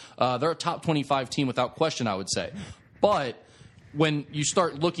good. They're a top 25 team without question, I would say. But when you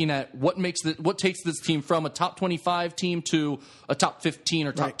start looking at what takes this team from a top 25 team to a top 15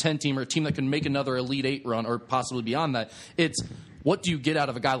 or top 10 team, or a team that can make another Elite Eight run or possibly beyond that, it's what do you get out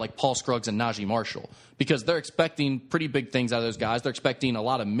of a guy like Paul Scruggs and Najee Marshall? Because they're expecting pretty big things out of those guys. They're expecting a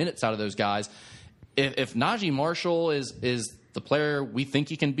lot of minutes out of those guys. If Najee Marshall is the player we think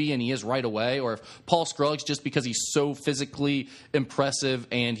he can be, and he is right away, or if Paul Scruggs, just because he's so physically impressive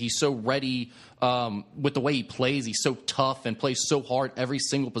and he's so ready with the way he plays, he's so tough and plays so hard every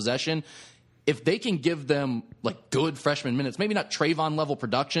single possession, if they can give them like good freshman minutes, maybe not Trayvon level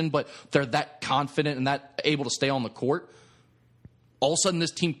production, but they're that confident and that able to stay on the court, all of a sudden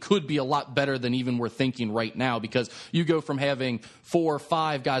this team could be a lot better than even we're thinking right now, because you go from having 4 or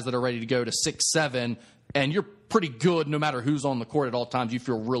 5 guys that are ready to go to 6, 7, and you're pretty good no matter who's on the court at all times. You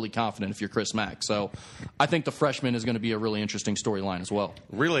feel really confident if you're Chris Mack. So I think the freshman is going to be a really interesting storyline as well.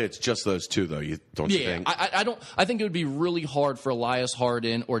 Really, it's just those two, though, you think? I think it would be really hard for Elias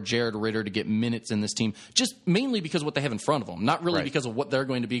Harden or Jared Ritter to get minutes in this team, just mainly because of what they have in front of them. Not really because of what they're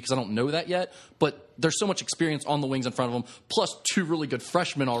going to be, because I don't know that yet, but there's so much experience on the wings in front of them, plus 2 really good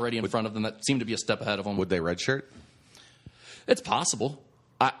freshmen already in front of them that seem to be a step ahead of them. Would they redshirt? It's possible.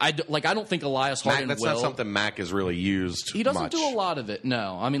 I don't think Elias Harden that's will. Not something Mack has really used. He doesn't much. do a lot of it.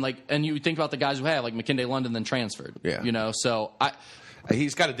 No, I mean, and you think about the guys who have, like McKinday London, then transferred. Yeah, So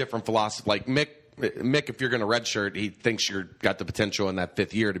he's got a different philosophy. Like Mick, if you're going to redshirt, he thinks you've got the potential in that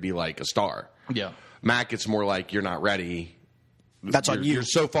 5th year to be like a star. Yeah, Mack, it's more like you're not ready. That's on you. You're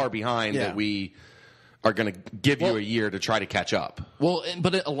so far behind that we are going to give you a year to try to catch up. Well,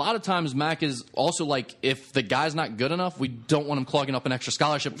 but a lot of times Mack is also like, if the guy's not good enough, we don't want him clogging up an extra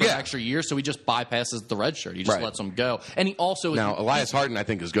scholarship for an extra year, so he just bypasses the red shirt. He just lets him go. And he also now Elias Harden, I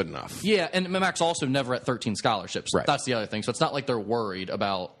think, is good enough. Yeah, and Mack's also never at 13 scholarships. Right. That's the other thing. So it's not like they're worried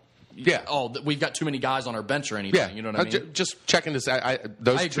about. We've got too many guys on our bench or anything. Yeah, you know what I mean? Just checking this.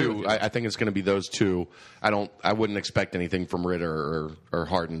 Those two, I think it's going to be those two. I wouldn't expect anything from Ritter or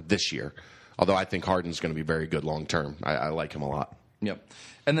Harden this year. Although I think Harden's going to be very good long term. I like him a lot. Yep.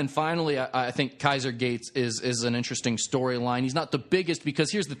 And then finally, I think Kaiser Gates is an interesting storyline. He's not the biggest,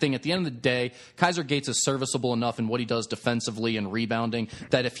 because here's the thing. At the end of the day, Kaiser Gates is serviceable enough in what he does defensively and rebounding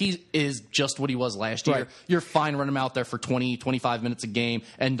that if he is just what he was last year, you're fine running him out there for 20, 25 minutes a game,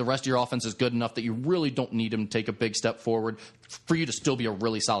 and the rest of your offense is good enough that you really don't need him to take a big step forward for you to still be a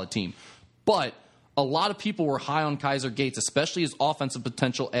really solid team. But a lot of people were high on Kaiser Gates, especially his offensive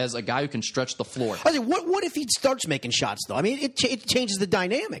potential as a guy who can stretch the floor. I mean, what if he starts making shots, though? I mean, it changes the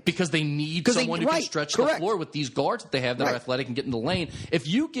dynamic. Because they need someone who can stretch the floor with these guards that they have that are athletic and get in the lane. If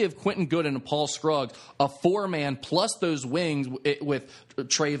you give Quentin Goodin and Paul Scruggs a 4-man plus those wings with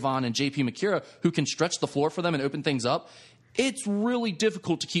Trayvon and J.P. McCura who can stretch the floor for them and open things up, it's really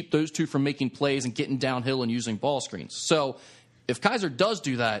difficult to keep those two from making plays and getting downhill and using ball screens. So if Kaiser does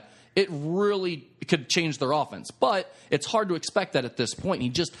do that, it really could change their offense. But it's hard to expect that at this point. He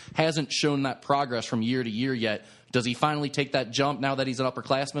just hasn't shown that progress from year to year yet. Does he finally take that jump now that he's an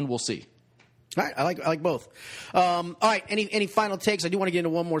upperclassman? We'll see. All right, I like both. All right, any final takes? I do want to get into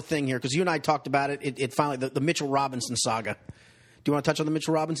one more thing here, because you and I talked about it. It finally, the Mitchell Robinson saga. Do you want to touch on the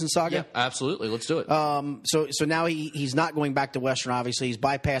Mitchell Robinson saga? Yeah, absolutely. Let's do it. So now he's not going back to Western, obviously. He's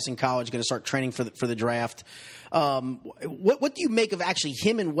bypassing college, going to start training for the draft. What do you make of actually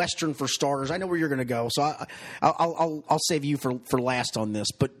him in Western for starters? I know where you're going to go, so I'll save you for last on this.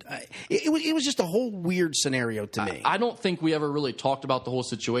 But it was just a whole weird scenario to me. I don't think we ever really talked about the whole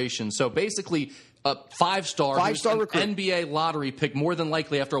situation. So basically, a five-star recruit, NBA lottery pick, more than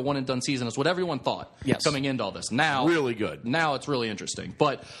likely after a one-and-done season, is what everyone thought coming into all this. Now, really good. Now it's really interesting.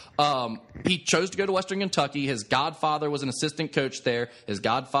 But he chose to go to Western Kentucky. His godfather was an assistant coach there. His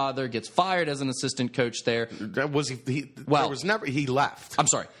godfather gets fired as an assistant coach there. He left. I'm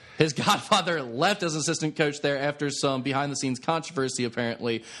sorry. His godfather left as assistant coach there after some behind-the-scenes controversy,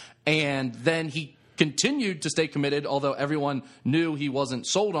 apparently. And then he continued to stay committed, although everyone knew he wasn't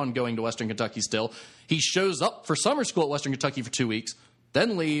sold on going to Western Kentucky still. He shows up for summer school at Western Kentucky for 2 weeks,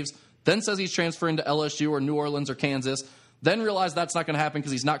 then leaves, then says he's transferring to LSU or New Orleans or Kansas, then realized that's not going to happen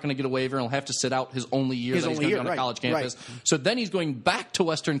because he's not going to get a waiver and he'll have to sit out his only year that he's going to be on a college campus. Right. So then he's going back to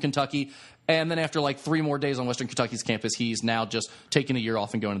Western Kentucky, and then after like 3 more days on Western Kentucky's campus, he's now just taking a year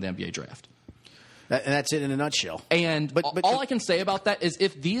off and going to the NBA draft. And that's it in a nutshell. And but all I can say about that is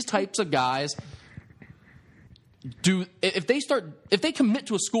if these types of guys if they commit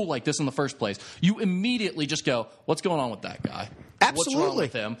to a school like this in the first place, you immediately just go, what's going on with that guy? what's wrong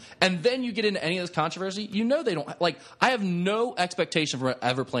with him. And then you get into any of this controversy, you know they don't I have no expectation for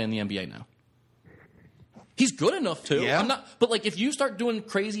ever playing the NBA now. He's good enough to. Yeah. I'm not, but if you start doing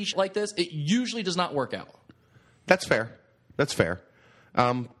crazy shit like this, it usually does not work out. That's fair.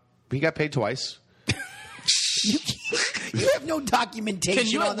 He got paid twice. You have no documentation.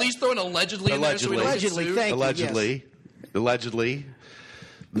 Can you at least throw an allegedly in there so we don't get sued? Thank Allegedly. you, yes. Allegedly.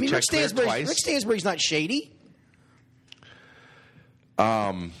 I mean, Rick Stansbury's not shady.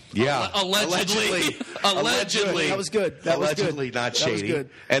 Yeah. Allegedly. That was good. That Allegedly was good. not That shady. was good.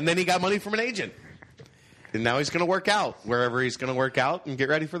 And then he got money from an agent. And now he's going to work out wherever he's going to work out and get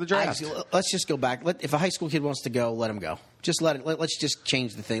ready for the draft. Let's just go back. If a high school kid wants to go, let him go. Just let it. Let's just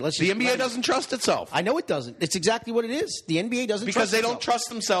change the thing. The NBA doesn't trust itself. I know it doesn't. It's exactly what it is. The NBA doesn't because they don't trust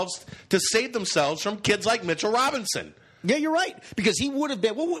themselves to save themselves from kids like Mitchell Robinson. Yeah, you're right. Because he would have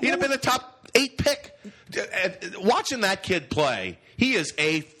been. He'd have been a top 8 pick. Watching that kid play, he is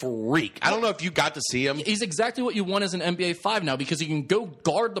a freak. I don't know if you got to see him. He's exactly what you want as an NBA 5 now because he can go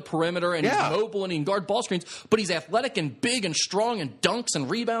guard the perimeter and he's mobile and he can guard ball screens, but he's athletic and big and strong and dunks and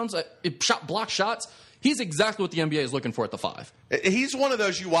rebounds, block shots. He's exactly what the NBA is looking for at the 5. He's one of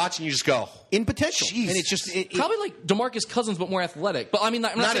those you watch and you just go, in potential. Jeez. And it's just probably like DeMarcus Cousins, but more athletic. But I mean,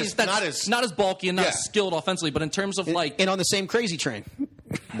 I'm not as bulky and not as skilled offensively. But in terms of and on the same crazy train.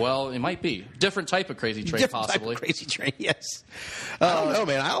 Well, it might be different type of crazy train, possibly. Type of crazy train, yes. I don't know,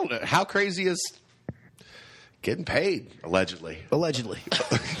 man. I don't know how crazy is getting paid allegedly.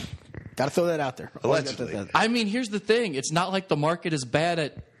 Got to throw that out there. Allegedly. I mean, here's the thing: it's not like the market is bad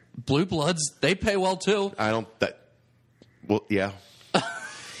at Blue Bloods. They pay well too. Yeah.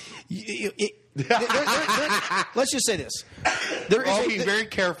 Let's just say this: very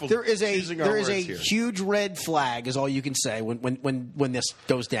careful. There is a huge red flag, is all you can say when this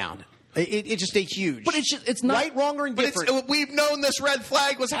goes down. It's just a huge. But it's not right, wrong, or indifferent. We've known this red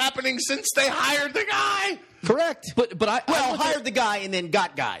flag was happening since they hired the guy. Correct. But I hired the guy and then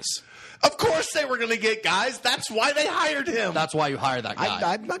got guys. Of course they were going to get guys. That's why they hired him. That's why you hire that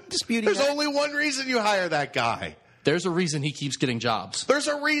guy. I'm not disputing There's that. only one reason you hire that guy. There's a reason he keeps getting jobs. There's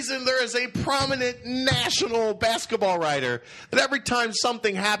a reason there is a prominent national basketball writer that every time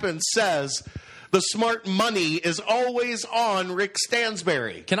something happens says the smart money is always on Rick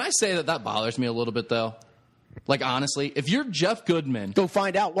Stansbury. Can I say that bothers me a little bit, though? Like, honestly, if you're Jeff Goodman, go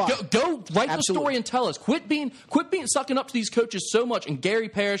find out why. Go write the story and tell us. Quit being sucking up to these coaches so much. And Gary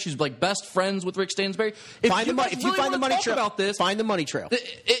Parrish, who's like best friends with Rick Stansbury. If you find the money trail about this, find the money trail.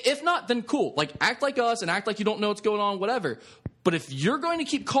 If not, then cool. Like, act like us and act like you don't know what's going on, whatever. But if you're going to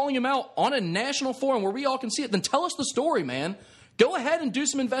keep calling him out on a national forum where we all can see it, then tell us the story, man. Go ahead and do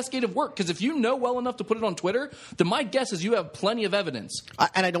some investigative work, because if you know well enough to put it on Twitter, then my guess is you have plenty of evidence.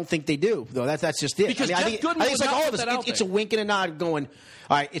 And I don't think they do, though. That's just it. Because I think it's like all of us. It's a wink and a nod going,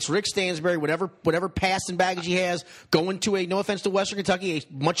 all right, it's Rick Stansbury, whatever past and baggage he has, going to no offense to Western Kentucky, a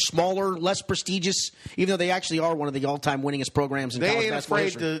much smaller, less prestigious, even though they actually are one of the all-time winningest programs in college basketball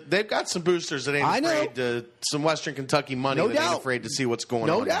history. They've got some boosters that ain't afraid to, some Western Kentucky money ain't afraid to see what's going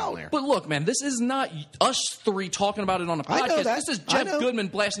on down there. But look, man, this is not us three talking about it on a podcast. This is Jeff Goodman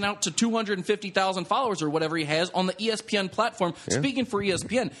blasting out to 250,000 followers or whatever he has on the ESPN platform, speaking for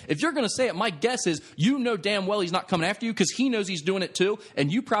ESPN. If you're going to say it, my guess is you know damn well he's not coming after you because he knows he's doing it too,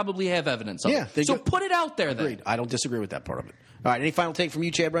 and you probably have evidence of it. So put it out there then. Agreed. I don't disagree with that part of it. All right, any final take from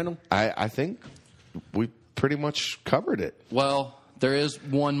you, Chad Brendel? I think we pretty much covered it. Well, there is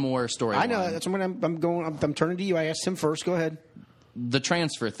one more story. I know. That's when I'm going. I'm turning to you. I asked him first. Go ahead. The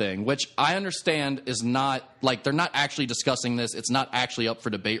transfer thing, which I understand is not, like, they're not actually discussing this. It's not actually up for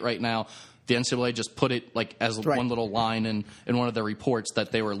debate right now. The NCAA just put it like as one little line in one of their reports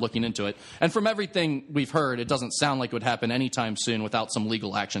that they were looking into it. And from everything we've heard, it doesn't sound like it would happen anytime soon without some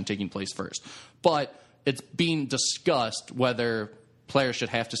legal action taking place first. But it's being discussed whether players should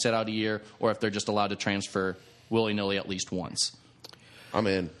have to sit out a year or if they're just allowed to transfer willy-nilly at least once. I'm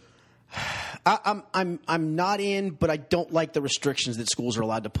in. I'm not in, but I don't like the restrictions that schools are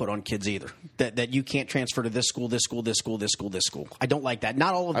allowed to put on kids either. That you can't transfer to this school, this school, this school, this school, this school. I don't like that.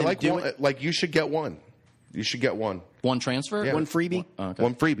 Not all of them do it. Like, you should get one. You should get one. One transfer? Yeah. One freebie?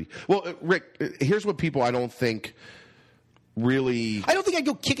 One freebie. Well, Rick, here's what people I don't think really... I don't think I'd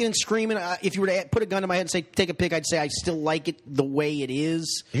go kicking and screaming. If you were to put a gun in my head and say, take a pick, I'd say I still like it the way it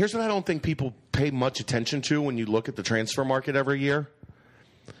is. Here's what I don't think people pay much attention to when you look at the transfer market every year.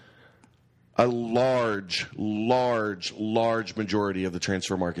 A large majority of the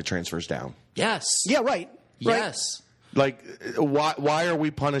transfer market transfers down. Yes. Yeah, right. Yes. Like, why are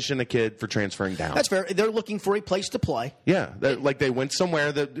we punishing a kid for transferring down? That's fair. They're looking for a place to play. Yeah, like they went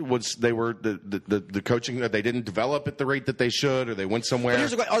somewhere that they were the coaching, they didn't develop at the rate that they should, or they went somewhere. But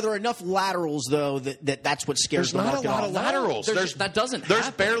here's a question. Are there enough laterals though that's what scares There's the not market a lot off? of laterals. That doesn't There's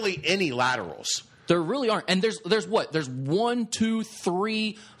happen. barely any laterals. There really aren't. And there's what? There's 1, 2,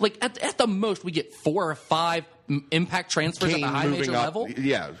 3. Like at the most, we get 4 or 5 impact transfers at the high major level.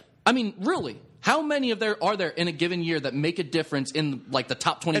 Yeah. I mean, really, how many are there in a given year that make a difference in like the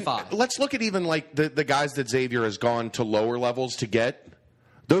top 25? And let's look at even like the guys that Xavier has gone to lower levels to get.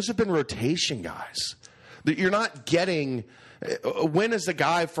 Those have been rotation guys. You're not getting. When is the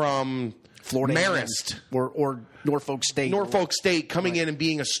guy from Florida Marist or Norfolk State? Norfolk State coming in and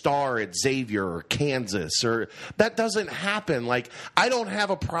being a star at Xavier or Kansas, or that doesn't happen. Like, I don't have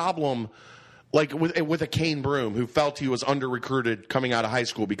a problem like with a Kane Broom who felt he was under recruited coming out of high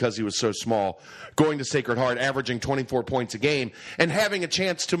school because he was so small, going to Sacred Heart, averaging 24 points a game, and having a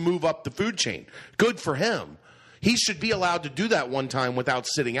chance to move up the food chain. Good for him. He should be allowed to do that one time without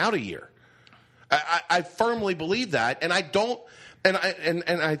sitting out a year. I firmly believe that, and I don't, and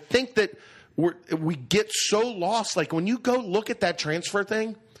I think that we get so lost. Like, when you go look at that transfer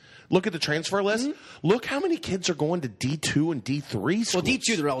thing, look at the transfer list. Mm-hmm. Look how many kids are going to D2 and D3 schools. Well,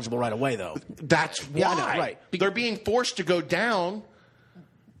 D2 they're eligible right away, though. That's why. Yeah, I know, right. They're being forced to go down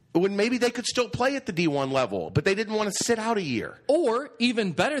when maybe they could still play at the D1 level, but they didn't want to sit out a year. Or,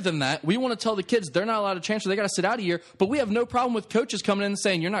 even better than that, we want to tell the kids they're not allowed to transfer, they got to sit out a year, but we have no problem with coaches coming in and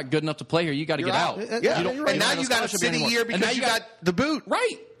saying, you're not good enough to play here, you got to get out. Yeah, and now you got to sit a year because you got the boot.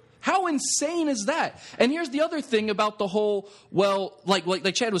 Right. How insane is that? And here's the other thing about the whole, well, like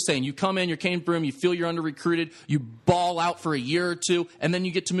Chad was saying, you come in, you're Kane Broom, you feel you're under-recruited, you ball out for a year or two, and then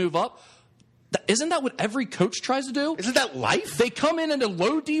you get to move up. Isn't that what every coach tries to do? Isn't that life? They come in at a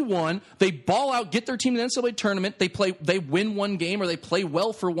low D1, they ball out, get their team in the NCAA tournament, they win one game, or they play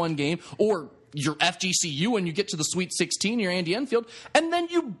well for one game, or your FGCU and you get to the Sweet 16, you're Andy Enfield, and then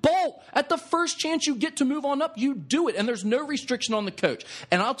you bolt. At the first chance you get to move on up, you do it, and there's no restriction on the coach.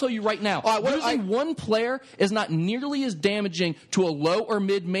 And I'll tell you right now, losing one player is not nearly as damaging to a low or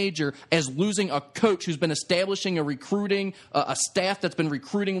mid-major as losing a coach who's been establishing a recruiting, a staff that's been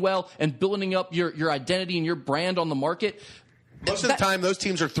recruiting well and building up your identity and your brand on the market. Most of the time, those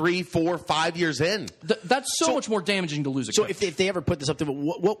teams are 3, 4, 5 years in. That's so much more damaging to lose a coach. So if they ever put this up to,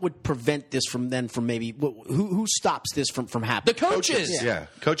 what would prevent this from maybe who stops this from happening? The coaches. Yeah.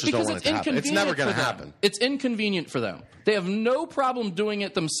 Coaches don't want it to happen. It's never going to happen. It's inconvenient for them. They have no problem doing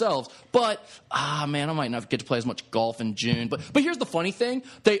it themselves. But, man, I might not get to play as much golf in June. But here's the funny thing.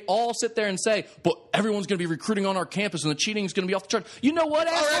 They all sit there and say, but everyone's going to be recruiting on our campus and the cheating is going to be off the charts. You know what,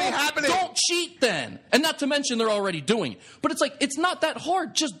 asshole? Already happening. Don't cheat then. And not to mention they're already doing it. But it's like, it's not that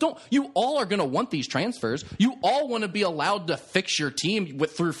hard. Just don't. You all are going to want these transfers. You all want to be allowed to fix your team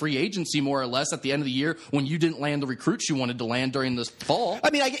through free agency, more or less, at the end of the year when you didn't land the recruits you wanted to land during this fall. I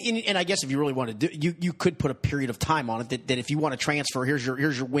mean, I guess if you really want to do, you could put a period of time on it that if you want to transfer, here's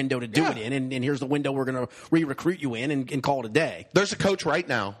your window to do it in, and here's the window we're going to re-recruit you in and call it a day. There's a coach right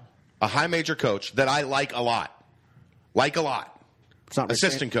now, a high major coach that I like a lot. It's not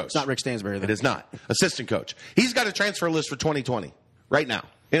assistant coach. It's not Rick Stansbury, though. It is not. Assistant coach. He's got a transfer list for 2020 right now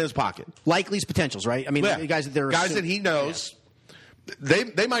in his pocket. Likely's potentials, right? I mean, the guys that he knows,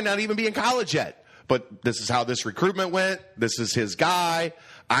 they might not even be in college yet. But this is how this recruitment went. This is his guy.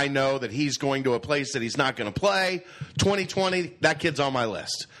 I know that he's going to a place that he's not going to play. 2020, that kid's on my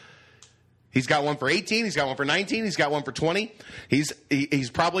list. He's got one for 18. He's got one for 19. He's got one for 20. He's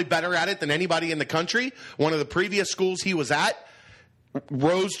probably better at it than anybody in the country. One of the previous schools he was at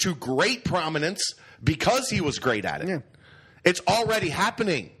rose to great prominence because he was great at it. Yeah. It's already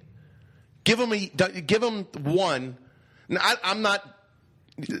happening. Give him one. I'm not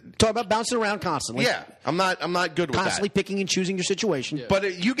talk about bouncing around constantly. Yeah, I'm not good with constantly that. picking and choosing your situation. Yeah.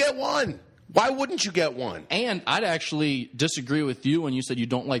 But you get one. Why wouldn't you get one? And I'd actually disagree with you when you said you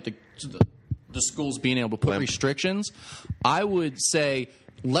don't like the schools being able to put restrictions. I would say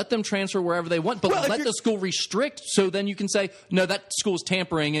let them transfer wherever they want, but let the school restrict so then you can say, no, that school's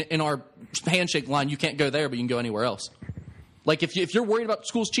tampering in our handshake line. You can't go there, but you can go anywhere else. Like, if you're worried about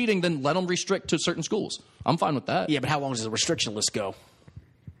schools cheating, then let them restrict to certain schools. I'm fine with that. Yeah, but how long does the restriction list go?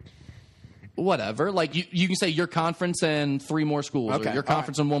 Whatever. Like, you can say your conference and 3 more schools, or your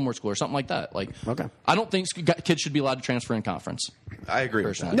conference and 1 more school, or something like that. Like, I don't think kids should be allowed to transfer in conference. I agree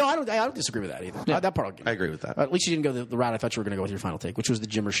with that. No, I don't disagree with that either. Yeah. That part I agree with that. At least you didn't go the route I thought you were going to go with your final take, which was the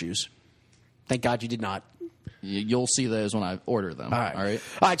Jimmer shoes. Thank God you did not. You'll see those when I order them. All right. All right.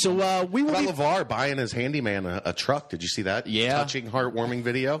 All right. So we will About be. LeVar buying his handyman a truck. Did you see that? Yeah. Touching, heartwarming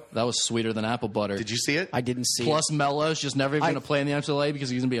video. That was sweeter than apple butter. Did you see it? I didn't see. Plus, Melo's just never even I- going to play in the NCAA because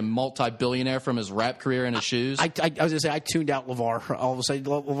he's going to be a multi-billionaire from his rap career and his shoes. I was going to say I tuned out LeVar. All of a sudden,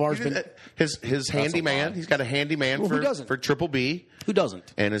 LeVar's been. His handyman. lie. He's got a handyman Well, who doesn't? for Triple B, Who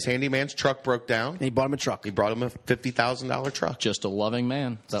doesn't? and his handyman's truck broke down. And he bought him a truck. He brought him a $50,000 truck. Just a loving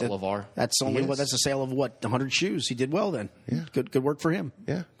man, that LeVar. That's only He what. is. That's a sale of what 100 shoes. He did well then. Yeah. Good work for him.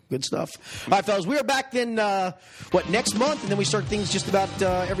 Yeah. Good stuff. All right, fellas, we are back then, next month? And then we start things just about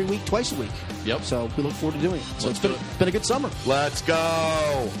every week, twice a week. Yep. So we look forward to doing it. So Let's it's do it. been a good summer. Let's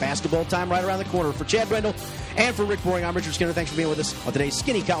go. Basketball time right around the corner. For Chad Brendel and for Rick Boring, I'm Richard Skinner. Thanks for being with us on today's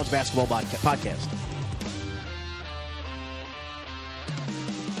Skinny College Basketball Podcast.